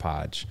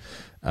hodgepodge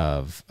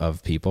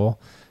of people.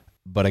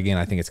 But again,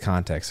 I think it's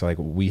context. So like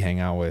I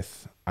hang out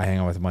with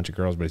a bunch of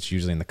girls, but it's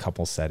usually in the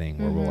couple setting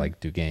where we'll like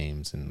do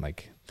games and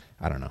like,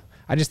 I don't know.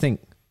 I just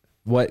think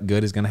what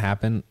good is going to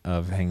happen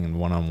of hanging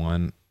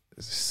one-on-one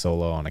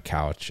solo on a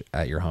couch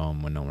at your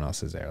home when no one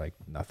else is there? Like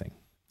nothing.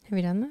 Have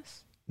you done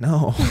this?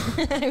 No.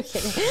 I'm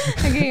kidding.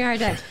 I'm giving you a hard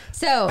time.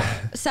 So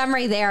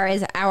summary there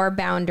is our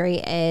boundary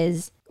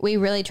is we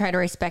really try to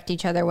respect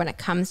each other when it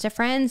comes to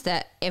friends,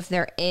 that if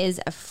there is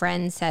a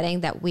friend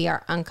setting that we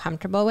are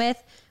uncomfortable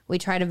with, we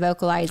try to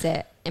vocalize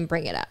it and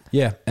bring it up.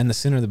 Yeah. And the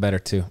sooner the better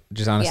too.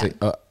 Just honestly,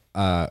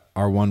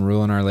 our one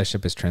rule in our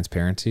relationship is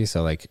transparency.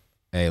 So like,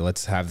 hey,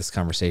 let's have this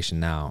conversation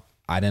now.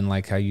 I didn't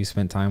like how you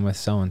spent time with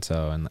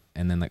so-and-so.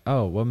 And then like,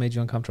 oh, what made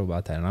you uncomfortable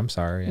about that? And I'm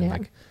sorry.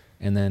 And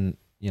and then,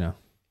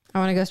 I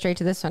want to go straight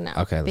to this one now.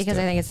 Okay. Because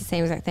I think it's the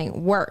same exact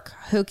thing. Work.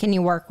 Who can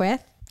you work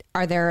with?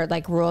 Are there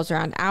like rules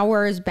around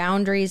hours,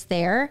 boundaries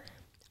there?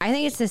 I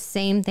think it's the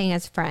same thing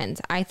as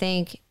friends. I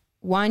think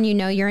one,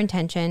 your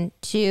intention.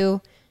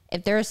 Two,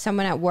 if there is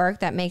someone at work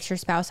that makes your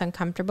spouse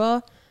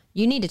uncomfortable,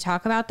 you need to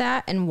talk about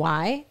that and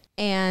why.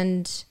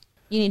 And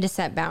you need to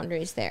set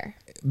boundaries there.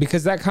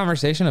 Because that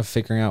conversation of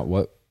figuring out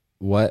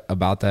what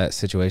about that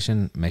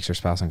situation makes your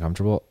spouse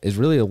uncomfortable is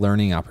really a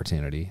learning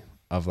opportunity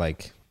of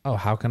like, oh,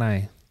 how can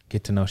I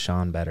get to know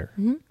Sean better?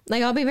 Mm-hmm.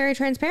 Like, I'll be very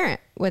transparent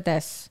with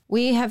this.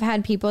 We have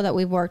had people that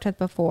we've worked with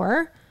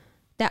before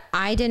that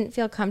I didn't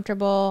feel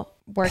comfortable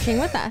working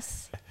with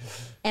us.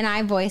 And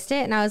I voiced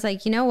it and I was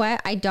like, you know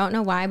what? I don't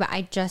know why, but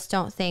I just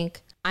don't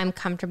think I'm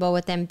comfortable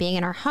with them being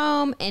in our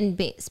home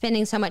and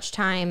spending so much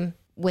time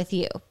with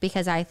you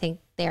because I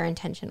think their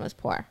intention was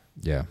poor.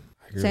 Yeah.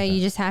 So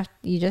you just have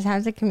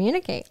to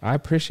communicate. I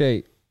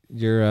appreciate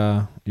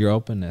your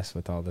openness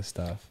with all this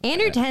stuff.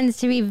 Andrew tends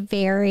to be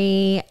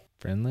very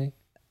friendly.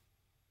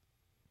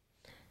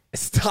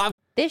 Stop.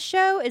 This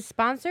show is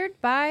sponsored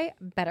by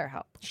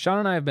BetterHelp. Sean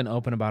and I have been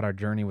open about our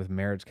journey with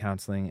marriage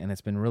counseling, and it's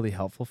been really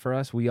helpful for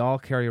us. We all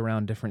carry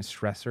around different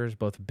stressors,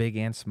 both big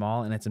and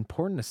small, and it's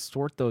important to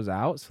sort those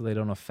out so they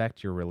don't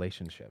affect your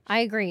relationships. I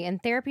agree.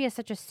 And therapy is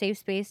such a safe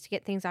space to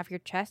get things off your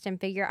chest and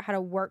figure out how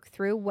to work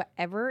through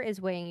whatever is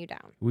weighing you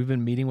down. We've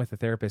been meeting with a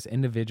therapist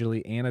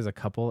individually and as a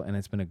couple, and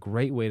it's been a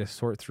great way to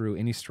sort through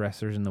any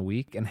stressors in the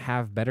week and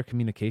have better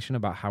communication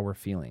about how we're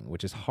feeling,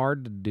 which is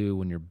hard to do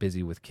when you're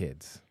busy with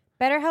kids.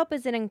 BetterHelp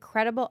is an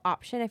incredible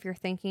option if you're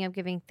thinking of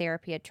giving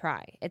therapy a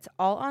try. It's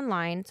all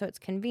online, so it's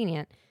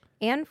convenient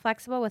and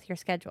flexible with your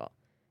schedule.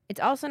 It's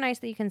also nice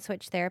that you can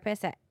switch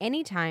therapists at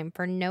any time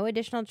for no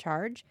additional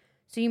charge,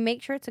 so you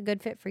make sure it's a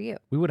good fit for you.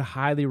 We would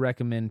highly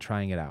recommend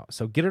trying it out.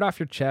 So get it off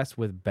your chest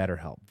with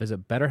BetterHelp.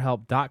 Visit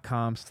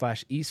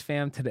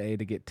betterhelp.com/EastFam today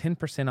to get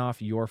 10% off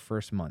your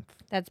first month.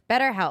 That's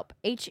BetterHelp,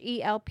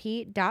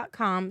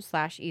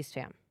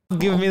 HELP.com/EastFam.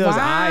 Give me those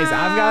eyes.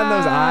 I've gotten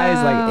those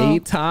eyes like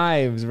 8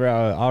 times, bro,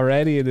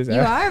 already in this. You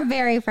are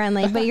very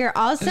friendly, but you're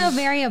also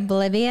very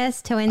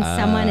oblivious to when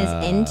someone is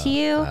into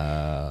you.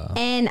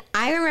 And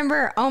I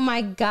remember, oh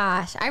my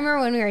gosh, I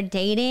remember when we were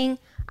dating,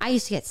 I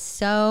used to get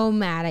so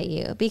mad at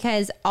you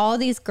because all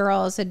these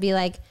girls would be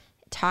like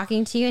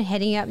talking to you and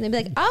hitting you up, and they'd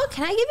be like, oh,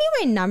 can I give you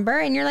my number?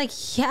 And you're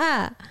like,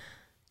 yeah,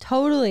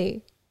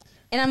 totally.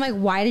 And I'm like,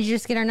 why did you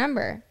just get our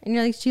number? And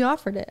you're like, she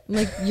offered it. I'm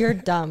like, you're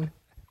dumb.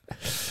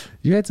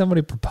 You had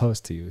somebody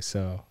propose to you,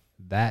 so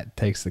that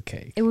takes the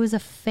cake. It was a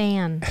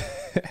fan.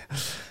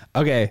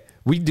 Okay,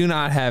 we do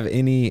not have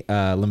any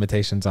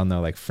limitations on the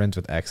like friends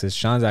with exes.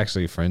 Sean's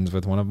actually friends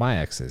with one of my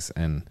exes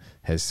and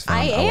has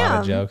found a lot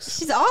of jokes.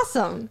 She's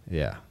awesome.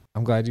 Yeah,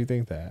 I'm glad you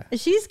think that.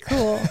 She's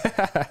cool.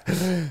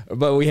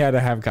 But we had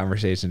to have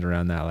conversations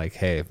around that, like,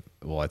 hey,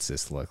 what's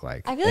this look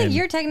like? I feel like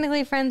you're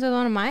technically friends with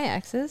one of my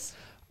exes.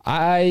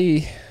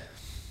 I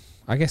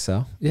guess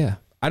so. Yeah.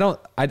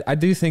 I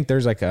do think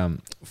there's like,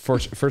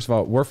 first of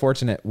all, we're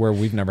fortunate where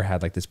we've never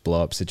had like this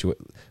blow up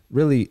situation.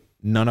 Really,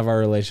 none of our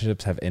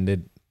relationships have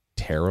ended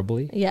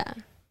terribly. Yeah.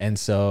 And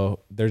so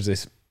there's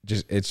this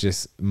it's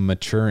just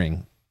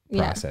maturing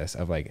process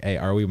of like, hey,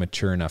 are we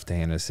mature enough to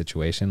handle a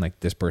situation?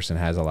 Like this person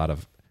has a lot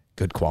of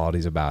good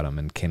qualities about them,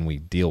 and can we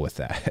deal with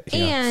that?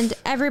 And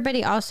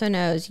everybody also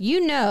knows,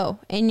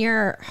 in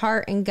your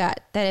heart and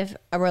gut that if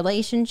a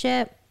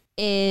relationship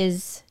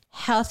is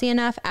healthy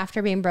enough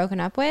after being broken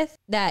up with,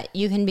 that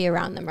you can be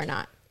around them or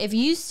not. If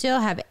you still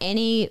have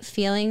any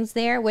feelings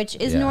there, which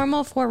is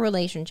normal for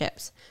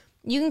relationships,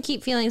 you can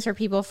keep feelings for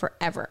people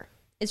forever.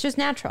 It's just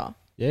natural.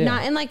 Yeah.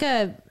 Not in like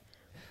a,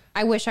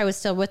 I wish I was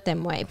still with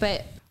them way,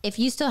 but if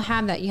you still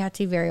have that, you have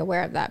to be very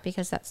aware of that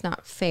because that's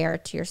not fair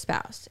to your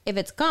spouse. If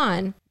it's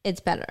gone,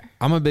 it's better.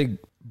 I'm a big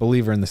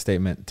believer in the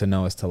statement, to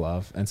know is to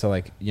love. And so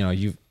like,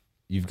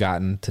 you've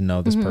gotten to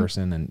know this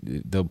person,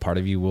 and the part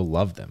of you will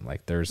love them.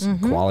 Like there's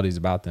qualities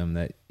about them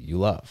that you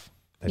love.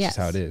 That's just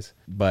how it is.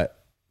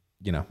 But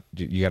you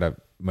got to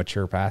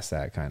mature past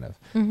that kind of.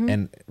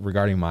 And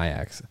regarding my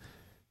ex,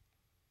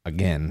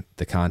 again,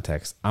 the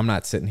context, I'm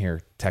not sitting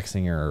here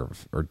texting her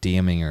or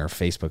DMing her or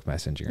Facebook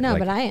messaging her. No, like,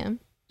 but I am.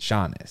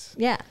 Sean is.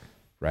 Yeah.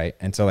 Right.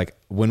 And so like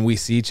when we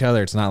see each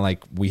other, it's not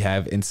like we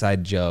have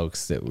inside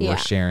jokes that we're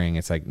sharing.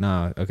 It's like,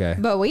 no, okay.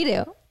 But we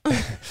do.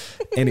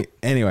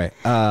 Anyway,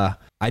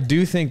 I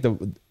do think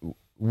that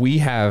we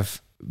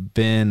have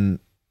been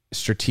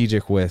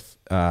strategic with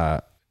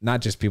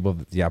not just people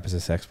of the opposite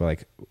sex, but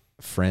like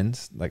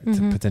friends, like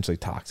potentially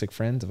toxic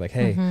friends, of like,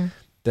 hey,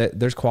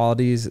 there's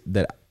qualities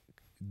that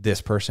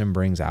this person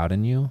brings out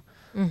in you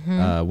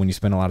when you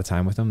spend a lot of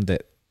time with them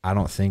that I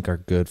don't think are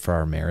good for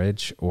our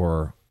marriage,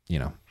 or,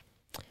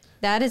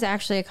 That is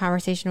actually a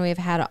conversation we've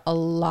had a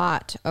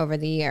lot over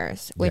the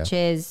years, which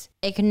is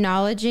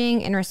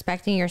acknowledging and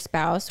respecting your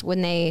spouse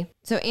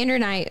so Andrew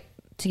and I,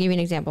 to give you an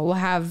example, we'll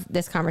have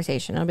this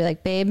conversation. I'll be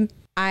like, babe,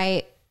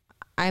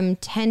 I'm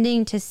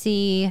tending to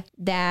see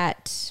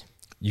that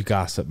you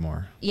gossip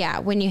more. Yeah.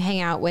 When you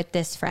hang out with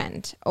this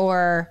friend,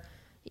 or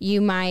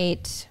you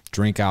might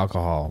drink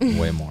alcohol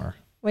way more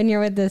when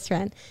you're with this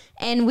friend.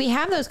 And we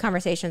have those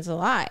conversations a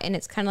lot. And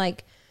it's kind of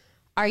like,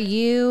 are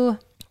you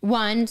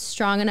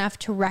strong enough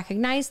to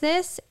recognize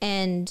this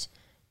and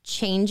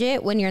change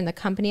it when you're in the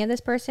company of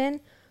this person?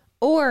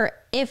 Or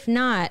if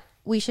not,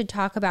 we should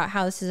talk about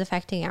how this is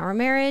affecting our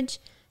marriage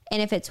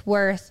and if it's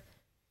worth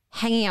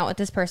hanging out with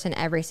this person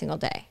every single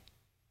day,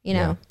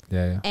 Yeah.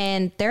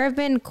 And there have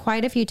been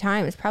quite a few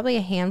times, probably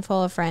a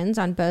handful of friends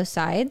on both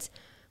sides,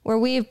 where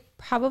we've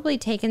probably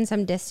taken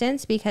some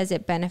distance because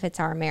it benefits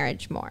our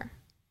marriage more.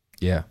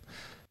 Yeah.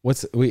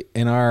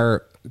 In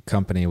our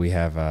company, we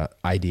have a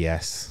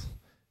IDS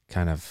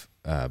kind of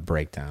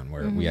breakdown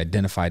where we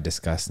identify,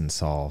 discuss, and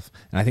solve.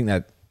 And I think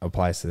that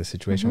applies to the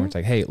situation where it's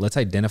like, hey, let's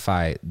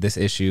identify this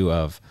issue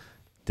of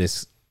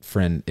this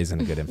friend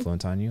isn't a good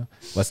influence on you.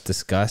 Let's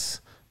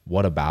discuss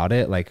what about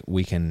it, like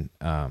we can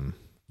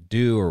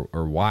do,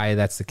 or why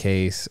that's the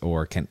case,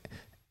 or can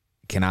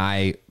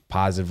I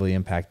positively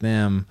impact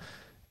them,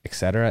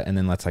 etc. And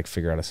then let's like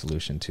figure out a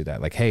solution to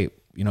that. Like, hey,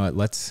 you know what?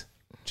 Let's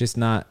just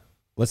not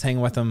let's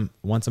hang with them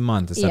once a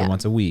month instead of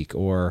once a week,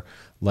 or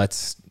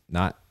let's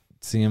not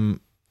see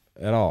them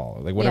at all.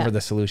 Like whatever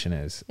the solution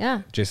is.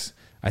 Yeah. Just,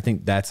 I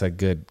think that's a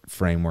good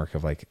framework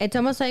of like, it's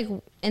almost like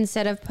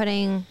instead of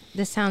putting,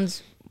 this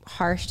sounds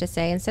harsh to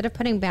say, instead of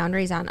putting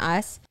boundaries on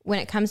us, when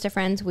it comes to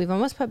friends, we've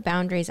almost put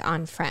boundaries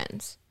on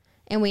friends.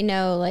 And we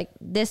know like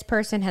this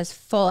person has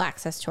full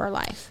access to our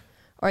life,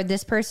 or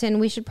this person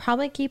we should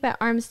probably keep at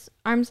arm's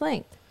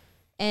length.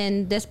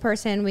 And this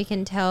person we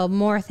can tell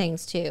more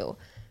things to.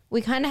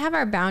 We kind of have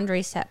our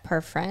boundaries set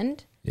per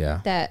friend.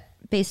 Yeah. That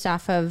based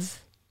off of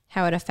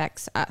how it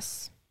affects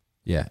us.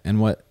 Yeah. And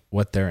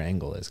what their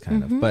angle is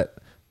kind of. But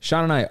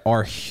Sean and I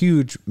are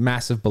huge,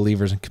 massive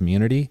believers in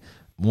community.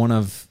 One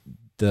of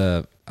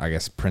the, I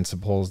guess,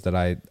 principles that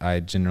I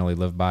generally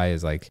live by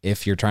is like,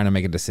 if you're trying to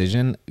make a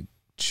decision,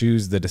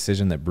 choose the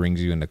decision that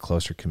brings you into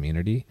closer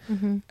community.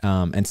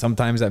 And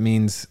sometimes that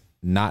means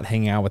not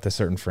hanging out with a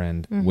certain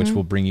friend, which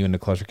will bring you into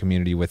closer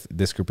community with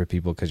this group of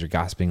people because you're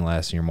gossiping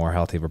less and you're more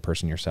healthy of a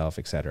person yourself,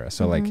 et cetera.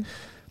 So like,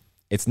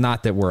 it's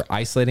not that we're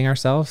isolating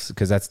ourselves,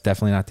 because that's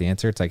definitely not the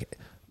answer. It's like,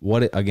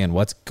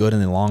 what's good in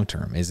the long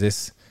term? Is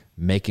this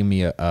making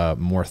me a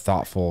more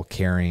thoughtful,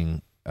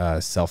 caring,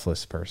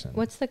 selfless person?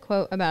 What's the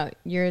quote about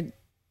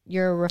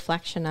your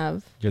reflection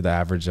of? You're the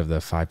average of the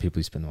 5 people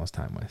you spend the most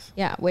time with.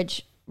 Yeah,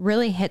 which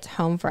really hits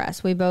home for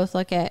us. We both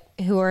look at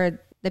who are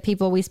the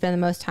people we spend the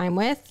most time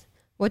with.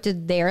 What do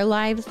their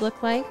lives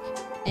look like?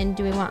 And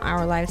do we want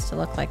our lives to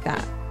look like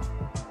that?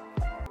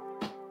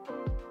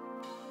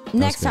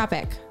 Next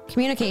topic,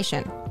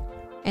 communication.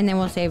 And then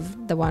we'll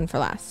save the one for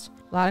last.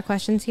 A lot of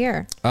questions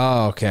here.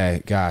 Oh,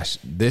 okay. Gosh,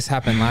 this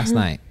happened last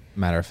night.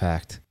 Matter of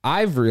fact,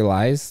 I've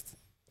realized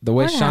the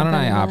way Sean and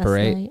I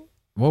operate.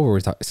 What were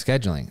we talking?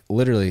 Scheduling.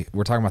 Literally,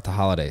 we're talking about the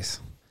holidays,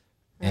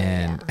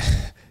 and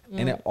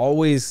and it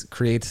always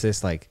creates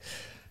this like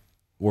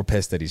we're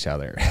pissed at each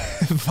other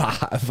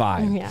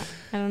vibe. Yeah,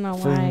 I don't know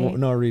for why.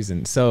 no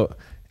reason. So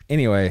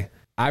anyway,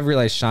 I've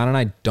realized Sean and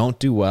I don't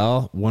do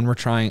well when we're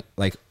trying,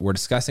 like we're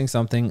discussing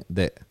something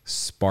that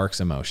sparks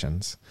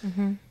emotions,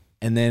 and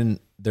then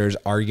there's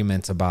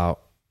arguments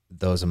about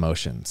those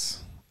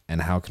emotions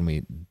and how can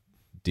we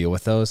deal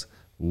with those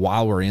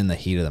while we're in the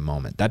heat of the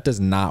moment. That does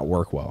not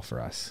work well for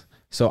us.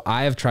 So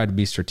I have tried to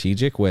be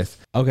strategic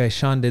with, okay,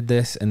 Sean did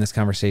this in this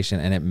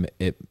conversation and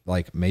it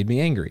like made me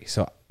angry.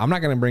 So I'm not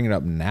going to bring it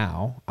up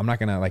now. I'm not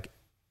going to like,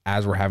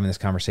 as we're having this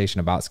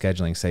conversation about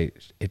scheduling, say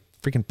it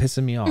freaking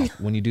pisses me off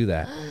when you do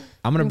that.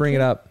 I'm going to bring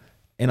it up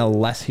in a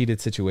less heated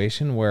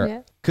situation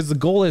where, cause the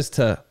goal is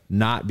to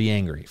not be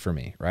angry for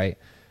me. Right.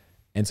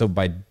 And so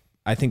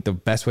I think the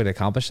best way to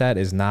accomplish that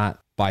is not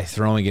by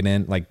throwing it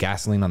in like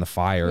gasoline on the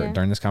fire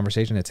during this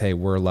conversation. It's, hey,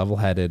 we're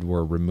level-headed.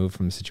 We're removed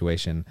from the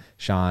situation.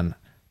 Sean,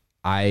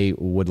 I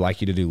would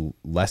like you to do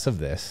less of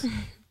this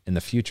in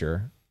the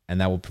future,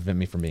 and that will prevent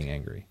me from being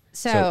angry.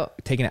 So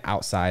taking it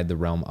outside the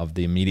realm of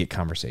the immediate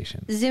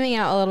conversation. Zooming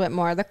out a little bit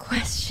more, the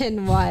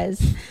question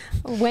was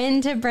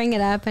when to bring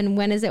it up and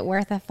when is it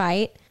worth a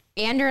fight?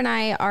 Andrew and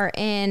I are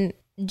in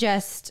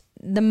just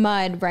the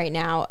mud right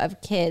now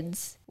of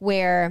kids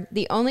where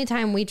the only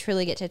time we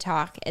truly get to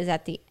talk is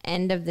at the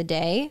end of the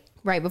day,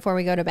 right before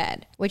we go to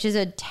bed, which is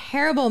a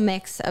terrible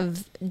mix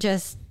of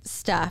just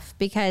stuff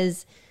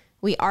because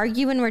we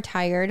argue when we're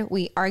tired,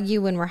 we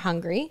argue when we're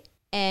hungry,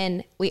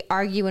 and we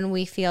argue when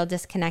we feel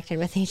disconnected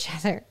with each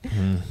other,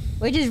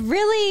 which is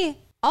really,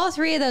 all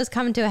three of those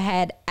come to a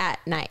head at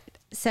night.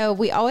 So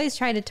we always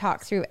try to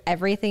talk through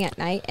everything at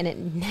night and it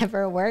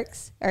never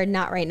works, or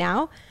not right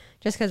now,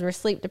 just because we're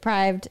sleep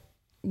deprived,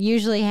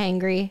 usually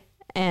hangry,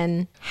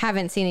 and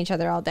haven't seen each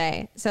other all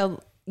day.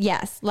 So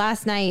yes,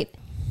 last night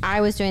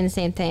I was doing the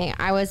same thing.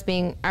 I was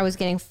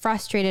getting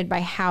frustrated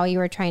by how you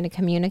were trying to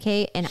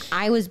communicate, and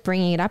I was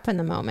bringing it up in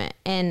the moment.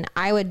 And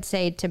I would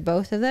say to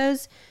both of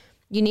those,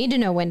 you need to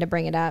know when to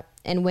bring it up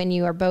and when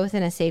you are both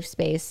in a safe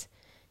space.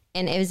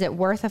 And is it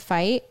worth a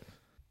fight?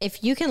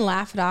 If you can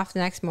laugh it off the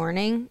next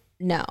morning,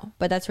 no,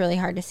 but that's really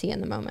hard to see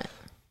in the moment.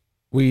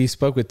 We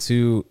spoke with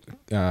 2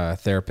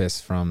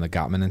 therapists from the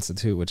Gottman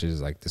Institute, which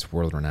is like this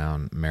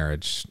world-renowned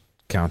marriage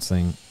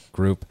counseling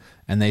group.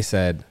 And they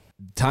said,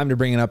 time to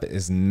bring it up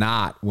is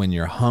not when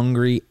you're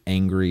hungry,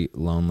 angry,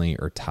 lonely,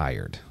 or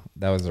tired.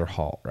 That was their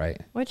halt,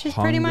 right? Which is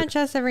pretty much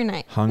us every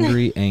night.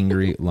 Hungry,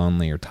 angry,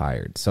 lonely, or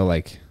tired. So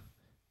like,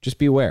 just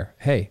be aware.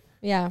 Hey,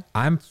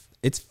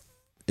 it's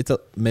a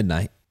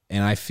midnight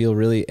and I feel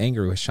really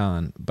angry with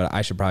Sean, but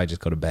I should probably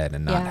just go to bed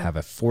and not have a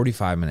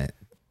 45-minute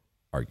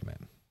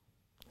argument.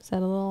 Was that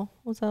a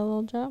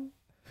little job?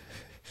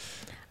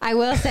 I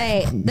will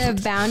say the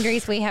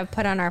boundaries we have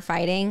put on our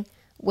fighting,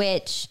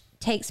 which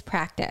takes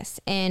practice,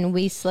 and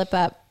we slip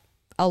up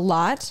a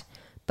lot,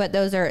 but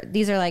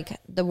these are like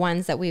the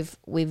ones that we've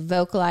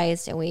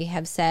vocalized, and we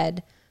have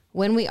said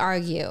when we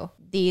argue,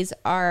 these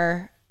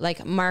are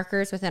like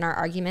markers within our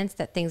arguments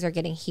that things are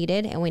getting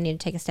heated and we need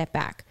to take a step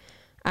back.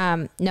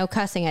 No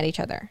cussing at each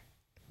other.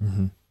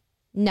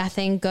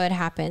 Nothing good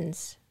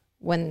happens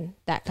when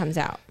that comes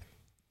out.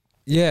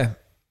 Yeah.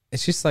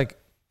 It's just like,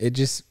 it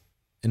just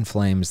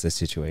inflames the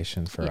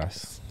situation for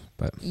us.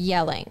 But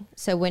yelling.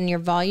 So when your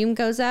volume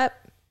goes up,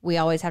 we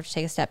always have to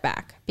take a step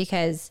back,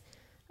 because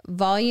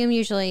volume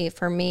usually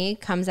for me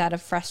comes out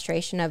of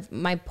frustration of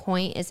my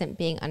point isn't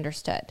being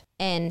understood.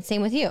 And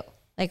same with you.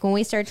 Like when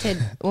we start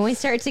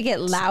to get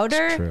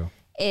louder, True.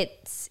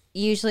 it's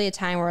usually a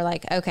time where we're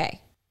like,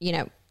 okay, you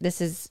know,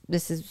 this is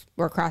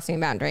we're crossing a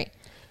boundary.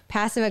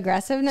 Passive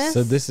aggressiveness.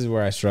 So this is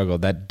where I struggle.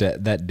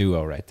 That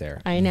duo right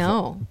there. I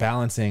know.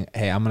 Balancing,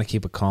 hey, I'm going to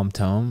keep a calm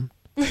tone,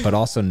 but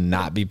also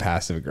not be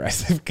passive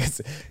aggressive,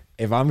 because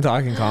if I'm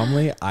talking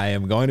calmly, I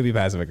am going to be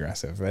passive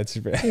aggressive. That's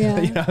you know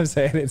what I'm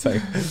saying? It's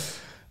like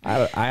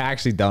I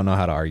actually don't know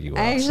how to argue.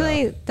 I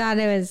actually thought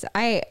it was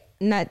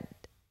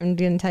I'm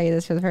going to tell you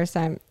this for the first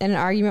time. In an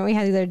argument we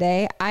had the other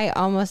day, I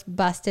almost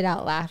busted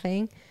out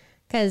laughing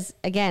because,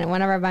 again,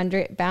 one of our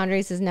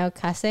boundaries is no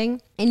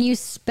cussing. And you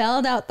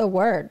spelled out the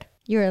word.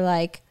 You were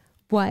like,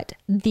 what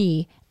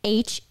the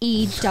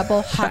HE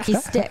double hockey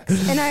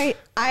sticks. And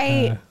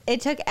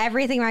it took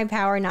everything in my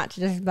power not to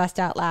just bust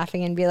out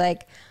laughing and be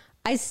like,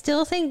 I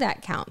still think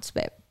that counts,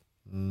 babe.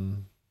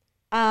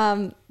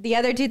 The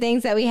other two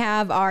things that we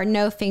have are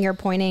no finger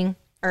pointing,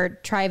 or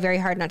try very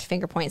hard not to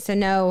finger point. So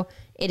no,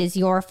 it is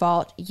your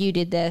fault. You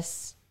did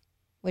this,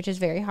 which is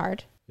very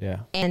hard.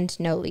 Yeah. And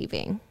no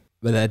leaving.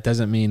 But that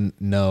doesn't mean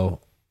no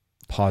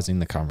pausing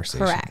the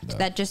conversation. Correct. Though.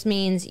 That just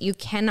means you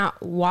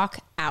cannot walk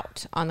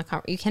out on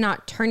the you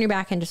cannot turn your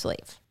back and just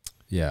leave.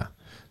 Yeah.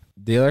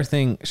 The other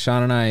thing,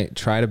 Sean and I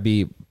try to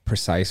be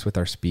precise with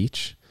our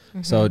speech.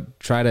 Mm-hmm. So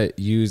try to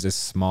use as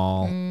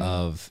small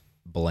of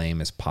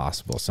blame as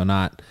possible. So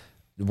not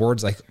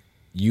words like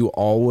you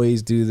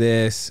always do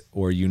this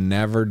or you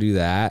never do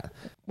that.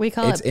 We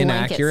call it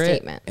inaccurate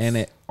statements.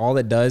 And all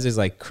it does is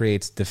like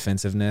creates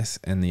defensiveness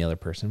in the other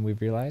person,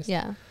 we've realized.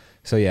 Yeah.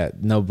 So yeah,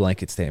 no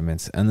blanket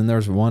statements. And then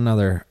there's one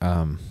other,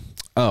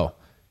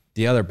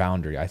 the other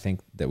boundary I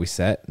think that we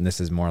set, and this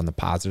is more on the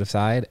positive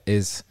side,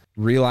 is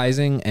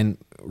realizing and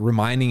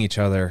reminding each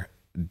other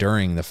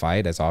during the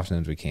fight as often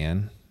as we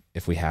can,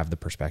 if we have the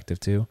perspective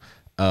to,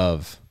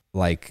 of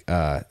like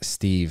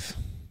Steve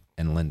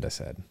and Linda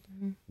said,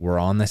 we're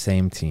on the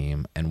same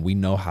team and we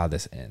know how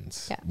this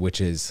ends,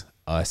 which is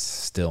us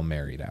still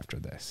married after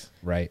this,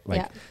 right?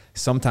 Like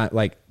sometimes,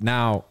 like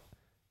now,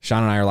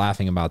 Sean and I are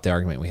laughing about the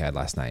argument we had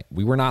last night.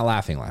 We were not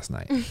laughing last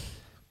night,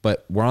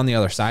 but we're on the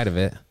other side of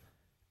it.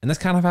 And that's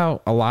kind of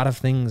how a lot of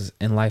things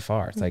in life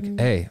are. It's like,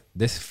 hey,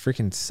 this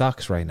freaking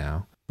sucks right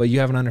now, but you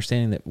have an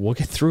understanding that we'll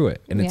get through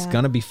it and it's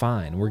going to be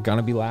fine. We're going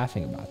to be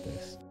laughing about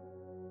this.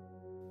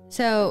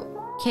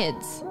 So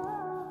kids,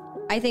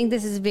 I think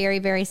this is very,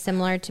 very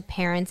similar to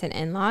parents and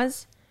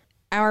in-laws.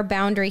 Our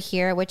boundary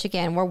here, which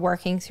again, we're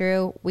working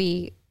through,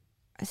 we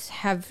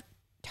have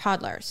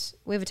toddlers.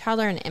 We have a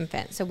toddler and an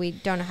infant, so we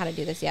don't know how to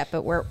do this yet,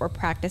 but we're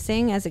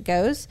practicing as it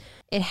goes.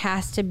 It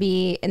has to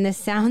be, and this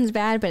sounds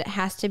bad, but it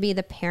has to be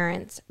the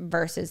parents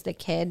versus the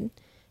kid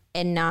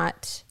and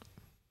not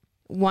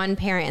one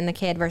parent and the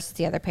kid versus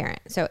the other parent.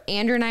 So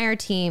Andrew and I are a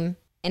team,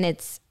 and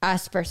it's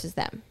us versus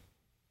them.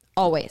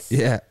 Always.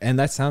 Yeah, and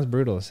that sounds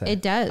brutal to say.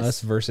 It does.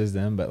 Us versus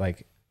them, but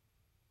like,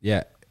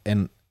 yeah,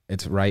 and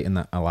it's right in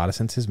a lot of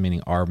senses,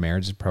 meaning our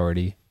marriage is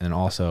priority, and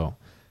also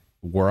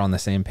we're on the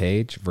same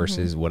page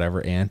versus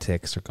whatever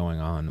antics are going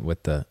on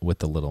with the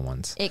little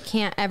ones. It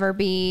can't ever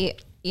be,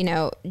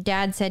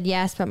 dad said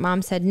yes, but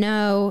mom said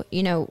no.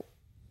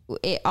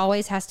 It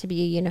always has to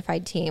be a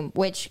unified team,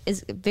 which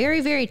is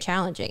very, very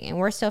challenging. And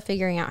we're still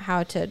figuring out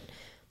how to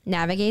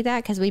navigate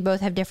that because we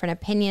both have different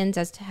opinions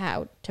as to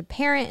how to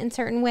parent in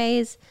certain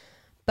ways.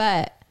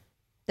 But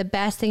the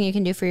best thing you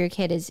can do for your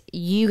kid is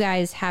you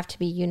guys have to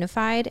be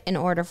unified in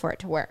order for it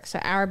to work. So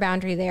our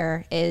boundary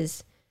there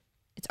is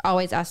it's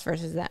always us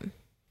versus them.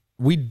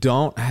 We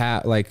don't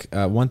have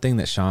one thing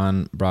that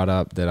Sean brought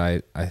up that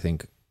I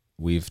think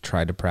we've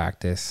tried to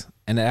practice,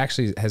 and it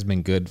actually has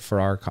been good for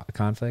our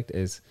conflict,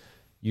 is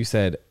you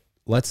said,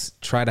 let's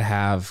try to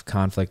have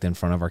conflict in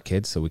front of our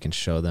kids so we can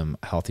show them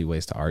healthy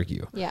ways to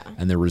argue. Yeah.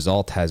 And the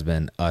result has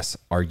been us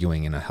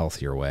arguing in a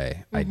healthier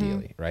way,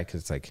 ideally, right?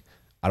 Because it's like,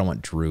 I don't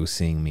want Drew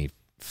seeing me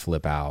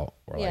flip out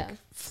or like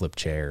flip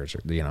chairs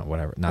or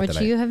whatever. Not which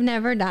that you have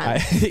never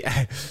done.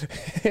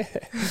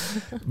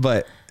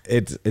 But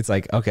it's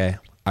like, okay,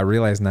 I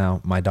realize now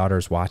my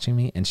daughter's watching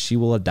me and she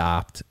will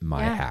adopt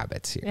my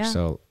habits here.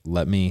 So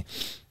let me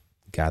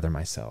gather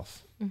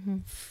myself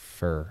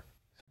for.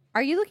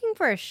 Are you looking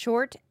for a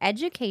short,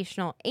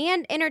 educational,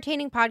 and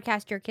entertaining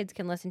podcast your kids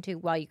can listen to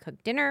while you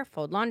cook dinner,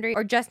 fold laundry,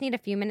 or just need a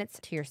few minutes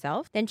to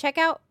yourself? Then check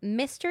out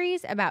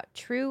Mysteries About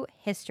True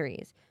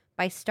Histories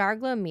by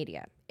Starglow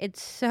Media.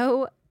 It's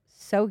so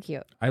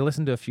cute. I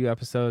listened to a few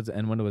episodes,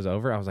 and when it was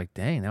over, I was like,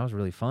 dang, that was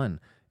really fun.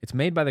 It's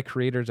made by the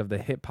creators of the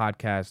hit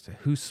podcast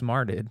Who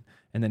Smarted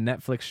and the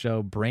Netflix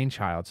show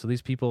Brainchild, so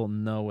these people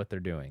know what they're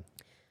doing.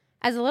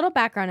 As a little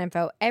background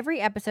info,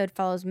 every episode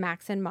follows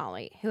Max and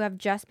Molly, who have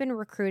just been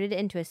recruited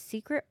into a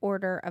secret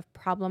order of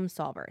problem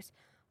solvers,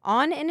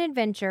 on an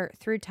adventure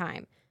through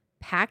time,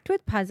 packed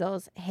with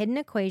puzzles, hidden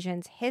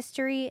equations,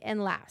 history,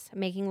 and laughs,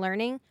 making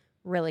learning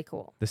really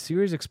cool. The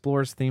series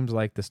explores themes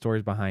like the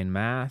stories behind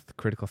math,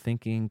 critical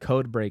thinking,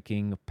 code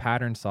breaking,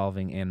 pattern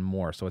solving, and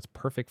more. So it's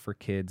perfect for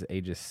kids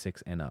ages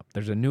 6 and up.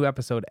 There's a new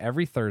episode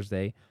every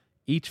Thursday,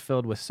 each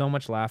filled with so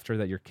much laughter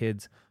that your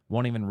kids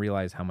won't even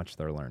realize how much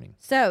they're learning.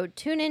 So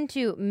tune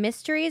into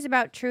Mysteries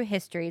About True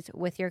Histories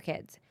with your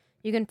kids.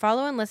 You can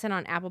follow and listen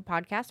on Apple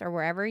Podcasts or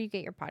wherever you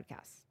get your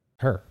podcasts.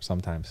 Her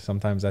sometimes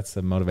that's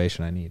the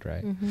motivation I need,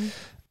 right?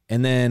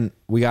 And then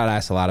we got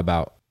asked a lot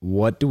about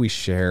what do we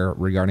share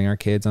regarding our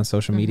kids on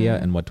social media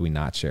and what do we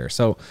not share.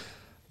 So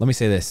let me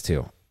say this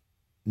too.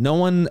 No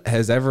one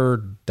has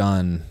ever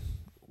done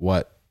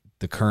what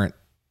the current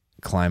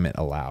climate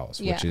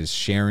allows, which is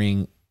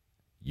sharing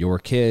your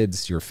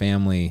kids, your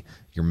family,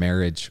 your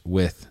marriage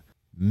with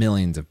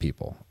millions of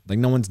people. Like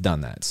no one's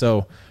done that.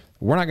 So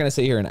we're not going to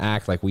sit here and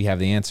act like we have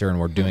the answer and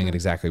we're doing it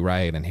exactly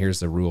right. And here's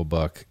the rule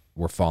book.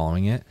 We're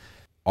following it.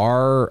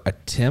 Our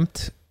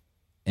attempt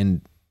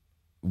in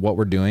what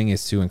we're doing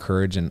is to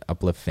encourage and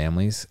uplift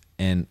families.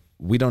 And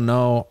we don't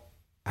know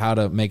how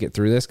to make it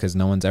through this because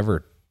no one's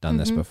ever done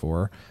this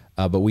before.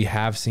 But we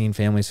have seen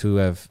families who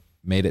have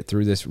made it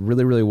through this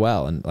really, really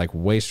well and like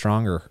way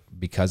stronger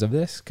because of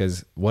this.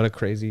 Because what a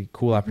crazy,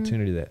 cool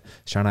opportunity that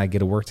Sean and I get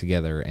to work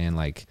together and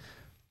like,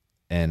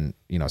 and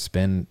you know,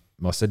 spend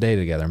most of the day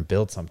together and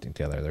build something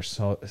together.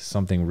 There's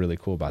something really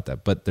cool about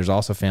that. But there's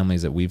also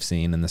families that we've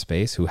seen in the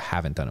space who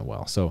haven't done it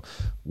well. So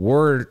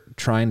we're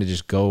trying to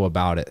just go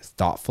about it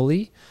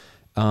thoughtfully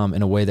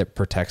in a way that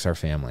protects our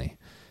family.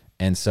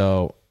 And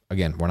so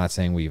again, we're not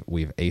saying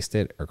we've aced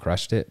it or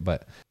crushed it,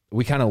 but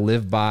we kind of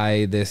live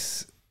by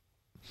this.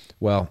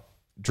 Well,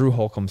 Drew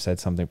Holcomb said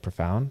something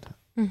profound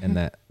and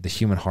that the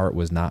human heart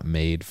was not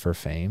made for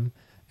fame.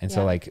 And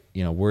so like,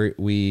 you know,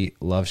 we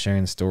love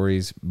sharing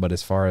stories, but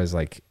as far as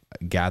like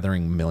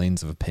gathering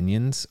millions of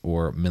opinions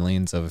or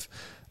millions of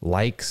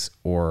likes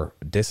or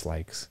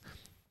dislikes,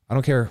 I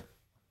don't care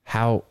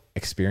how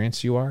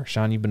experienced you are.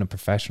 Sean, you've been a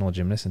professional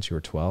gymnast since you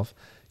were 12.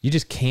 You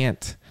just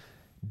can't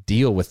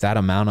deal with that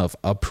amount of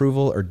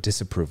approval or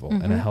disapproval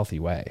in a healthy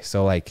way.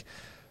 So like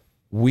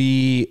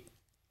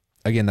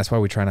again, that's why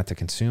we try not to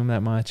consume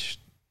that much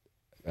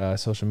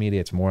social media.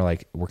 It's more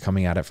like we're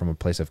coming at it from a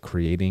place of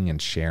creating and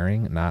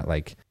sharing, not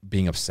like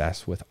being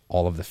obsessed with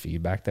all of the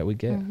feedback that we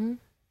get,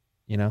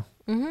 you know?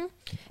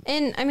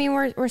 And I mean,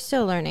 we're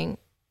still learning.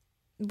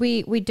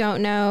 We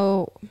don't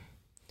know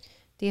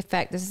the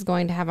effect this is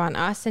going to have on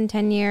us in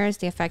 10 years,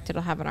 the effect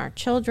it'll have on our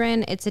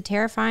children. It's a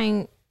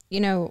terrifying, you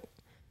know,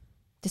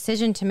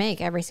 decision to make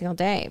every single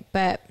day.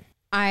 But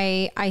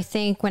I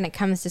think when it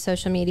comes to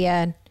social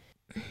media,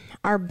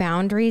 our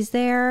boundaries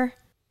there,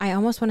 I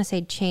almost want to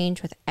say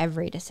change with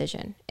every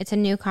decision. It's a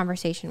new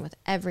conversation with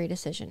every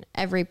decision,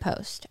 every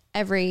post,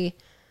 every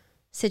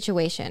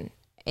situation.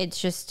 It's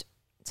just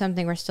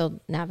something we're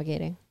still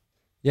navigating.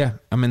 Yeah.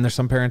 I mean, there's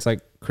some parents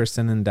like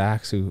Kristen and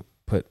Dax who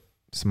put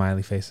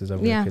smiley faces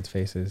over their kids'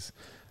 faces.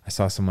 I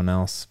saw someone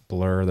else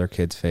blur their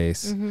kid's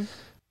face.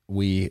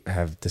 We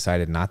have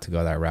decided not to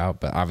go that route,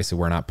 but obviously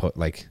we're not put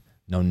like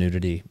no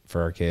nudity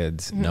for our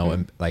kids,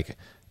 no like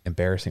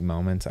embarrassing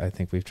moments. I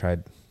think we've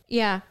tried.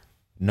 Yeah.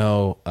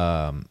 No.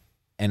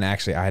 And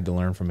actually I had to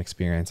learn from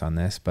experience on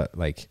this, but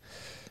like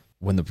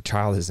when the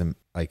child is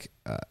like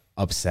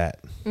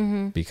upset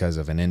because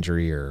of an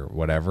injury or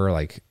whatever,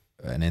 like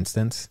an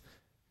instance,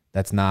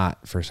 that's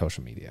not for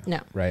social media. No.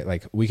 Right.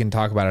 Like we can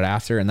talk about it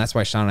after. And that's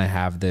why Sean and I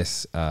have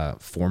this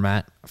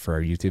format for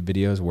our YouTube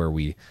videos where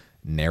we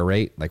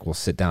narrate, like we'll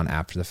sit down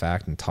after the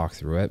fact and talk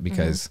through it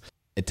because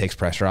it takes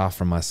pressure off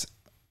from us,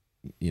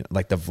 you know,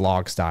 like the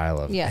vlog style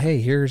of,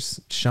 hey, here's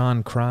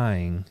Sean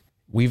crying.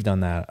 We've done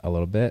that a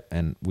little bit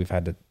and we've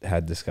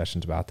had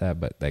discussions about that,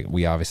 but like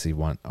we obviously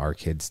want our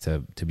kids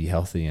to be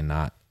healthy and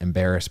not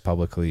embarrassed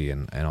publicly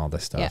and all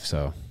this stuff. Yeah.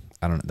 So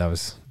I don't know,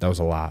 that was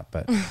a lot,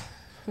 but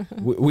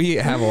we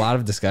have a lot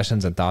of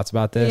discussions and thoughts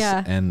about this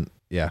and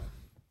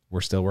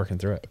we're still working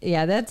through it.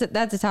 Yeah. That's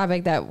a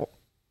topic that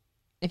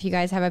if you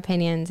guys have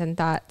opinions and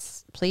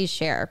thoughts, please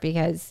share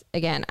because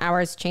again,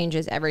 ours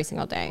changes every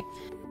single day.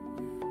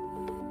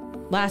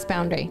 Last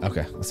boundary.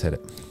 Okay, let's hit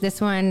it.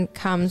 This one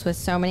comes with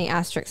so many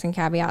asterisks and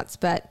caveats,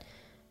 but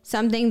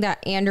something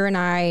that Andrew and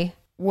I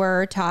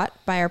were taught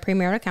by our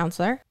premarital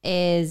counselor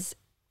is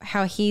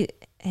how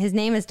his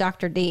name is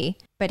Dr. D,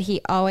 but he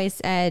always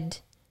said,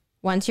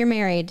 once you're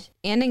married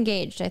and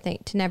engaged, I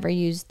think, to never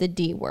use the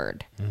D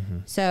word.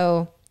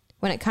 So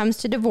when it comes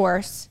to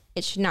divorce,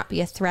 it should not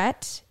be a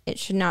threat. It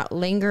should not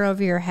linger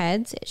over your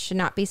heads. It should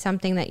not be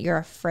something that you're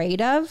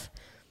afraid of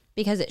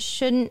because it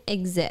shouldn't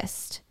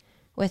exist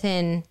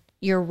within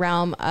your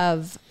realm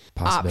of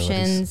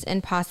options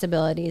and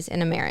possibilities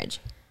in a marriage.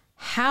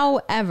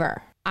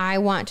 However, I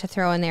want to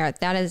throw in there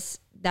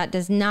that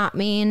does not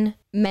mean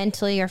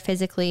mentally or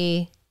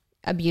physically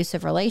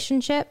abusive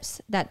relationships.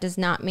 That does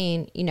not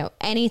mean, you know,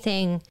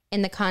 anything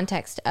in the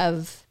context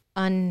of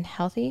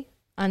unhealthy,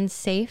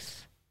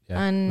 unsafe.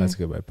 Yeah, that's a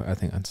good way to put it. I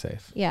think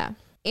unsafe. Yeah.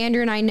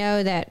 Andrew and I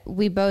know that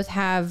we both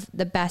have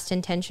the best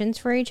intentions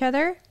for each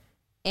other.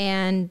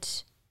 And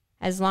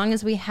as long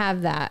as we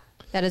have that,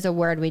 That is a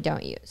word we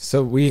don't use.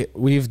 So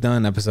we've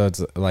done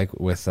episodes like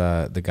with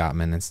the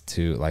Gottman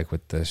Institute, like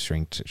with the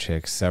Shrink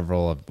Chicks,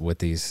 several with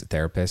these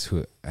therapists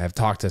who have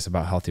talked to us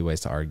about healthy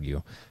ways to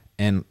argue,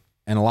 and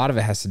a lot of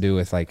it has to do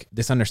with like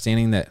this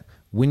understanding that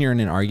when you're in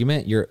an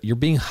argument, you're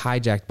being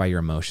hijacked by your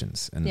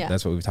emotions, and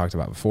that's what we've talked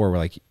about before. Where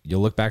like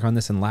you'll look back on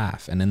this and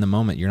laugh, and in the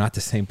moment, you're not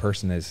the same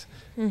person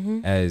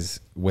as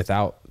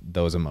without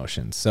those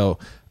emotions. So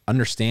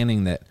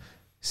understanding that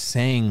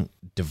saying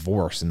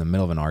divorce in the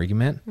middle of an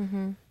argument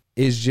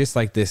is just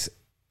like this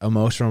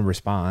emotional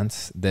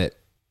response that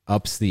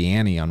ups the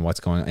ante on what's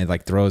going on. It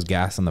like throws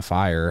gas on the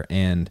fire.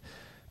 And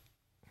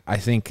I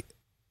think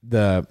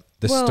the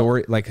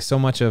story, like so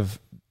much of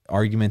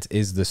arguments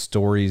is the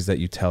stories that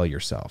you tell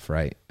yourself,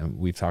 right? And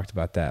we've talked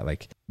about that.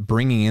 Like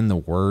bringing in the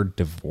word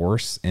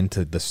divorce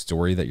into the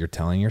story that you're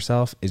telling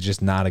yourself is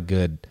just not a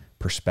good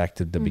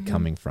perspective to be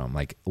coming from.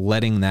 Like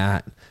letting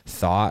that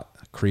thought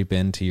creep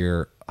into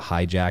your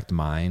hijacked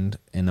mind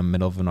in the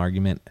middle of an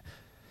argument,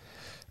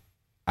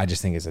 I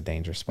just think is a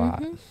dangerous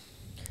spot.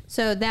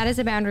 So that is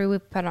a boundary we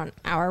put on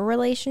our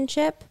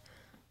relationship.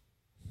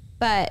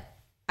 But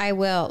I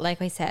will,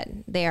 like I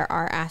said, there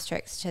are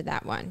asterisks to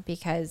that one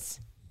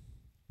because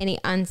any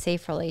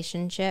unsafe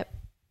relationship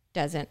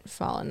doesn't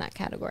fall in that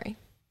category.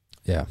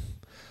 Yeah.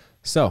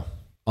 So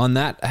on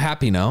that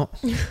happy note,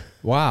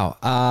 wow.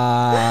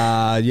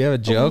 You have a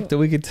joke that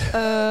we could...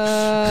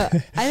 I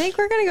think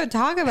we're going to go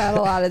talk about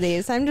a lot of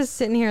these. I'm just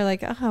sitting here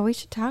like, oh, we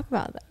should talk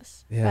about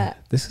this. Yeah,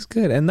 this is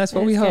good. And that's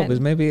what we hope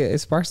is maybe it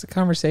sparks the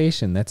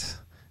conversation. That's,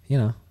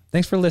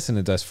 thanks for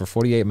listening to us for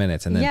 48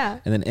 minutes and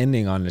then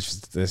ending on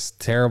this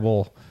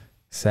terrible,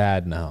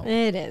 sad note.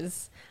 It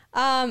is.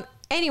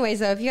 Anyways,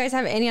 though, if you guys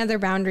have any other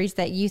boundaries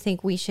that you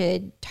think we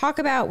should talk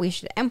about, we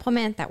should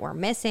implement, that we're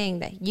missing,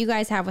 that you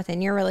guys have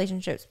within your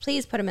relationships,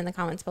 please put them in the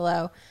comments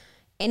below.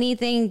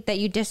 Anything that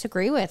you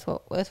disagree with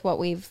what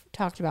we've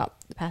talked about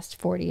the past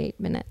 48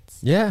 minutes.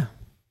 Yeah.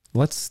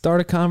 Let's start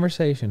a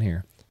conversation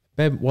here.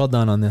 Babe, well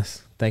done on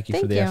this. Thank you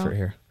for the effort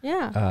here.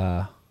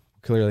 Yeah.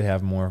 Clearly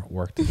have more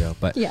work to go.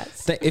 But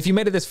yes. If you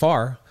made it this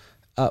far,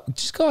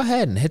 just go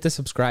ahead and hit the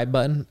subscribe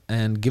button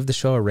and give the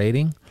show a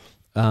rating.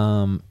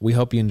 We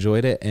hope you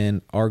enjoyed it.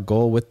 And our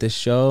goal with this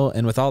show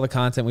and with all the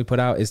content we put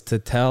out is to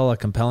tell a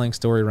compelling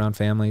story around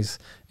families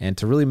and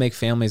to really make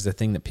families the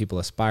thing that people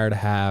aspire to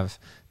have,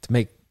 to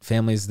make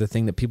families the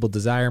thing that people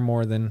desire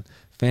more than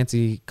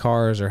fancy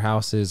cars or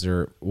houses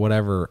or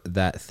whatever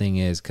that thing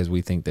is, because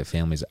we think that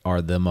families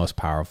are the most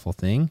powerful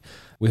thing.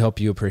 We hope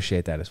you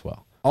appreciate that as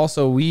well.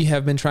 Also, we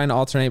have been trying to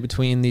alternate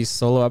between these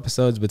solo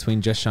episodes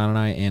between just Sean and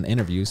I and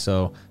interviews.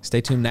 So stay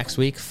tuned next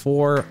week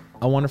for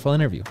a wonderful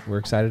interview. We're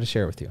excited to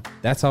share with you.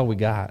 That's all we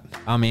got.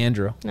 I'm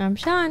Andrew. I'm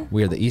Sean.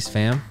 We are the East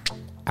Fam.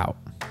 Out.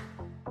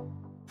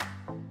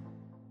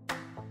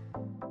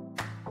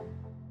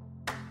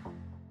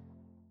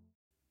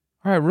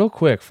 All right, real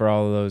quick for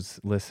all of those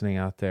listening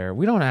out there.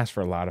 We don't ask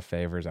for a lot of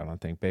favors, I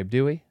don't think, babe,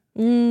 do we?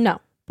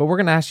 No. But we're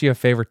going to ask you a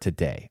favor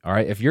today, all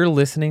right? If you're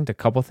listening to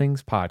Couple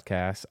Things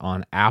Podcast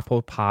on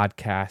Apple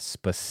Podcasts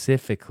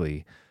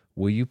specifically,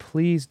 will you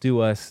please do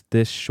us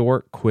this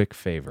short, quick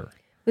favor?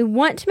 We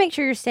want to make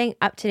sure you're staying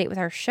up to date with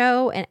our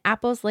show, and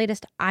Apple's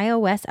latest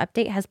iOS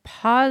update has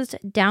paused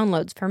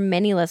downloads for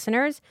many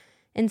listeners,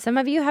 and some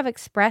of you have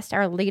expressed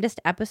our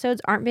latest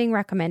episodes aren't being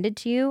recommended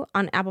to you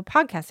on Apple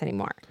Podcasts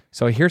anymore.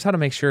 So here's how to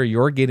make sure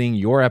you're getting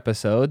your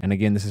episode. And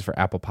again, this is for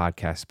Apple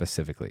Podcasts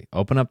specifically.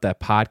 Open up that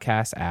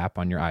podcast app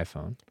on your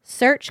iPhone.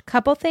 Search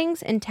Couple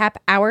Things and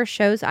tap our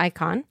show's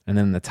icon. And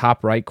then in the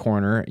top right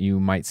corner, you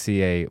might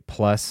see a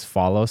plus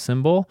follow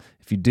symbol.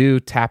 If you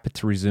do, tap it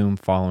to resume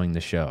following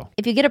the show.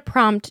 If you get a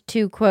prompt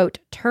to, quote,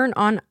 turn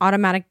on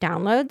automatic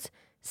downloads,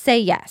 say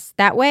yes.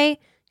 That way,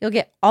 you'll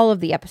get all of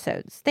the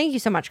episodes. Thank you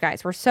so much,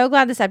 guys. We're so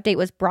glad this update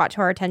was brought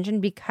to our attention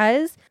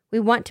because we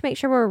want to make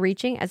sure we're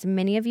reaching as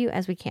many of you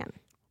as we can.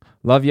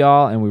 Love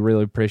y'all, and we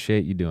really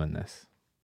appreciate you doing this.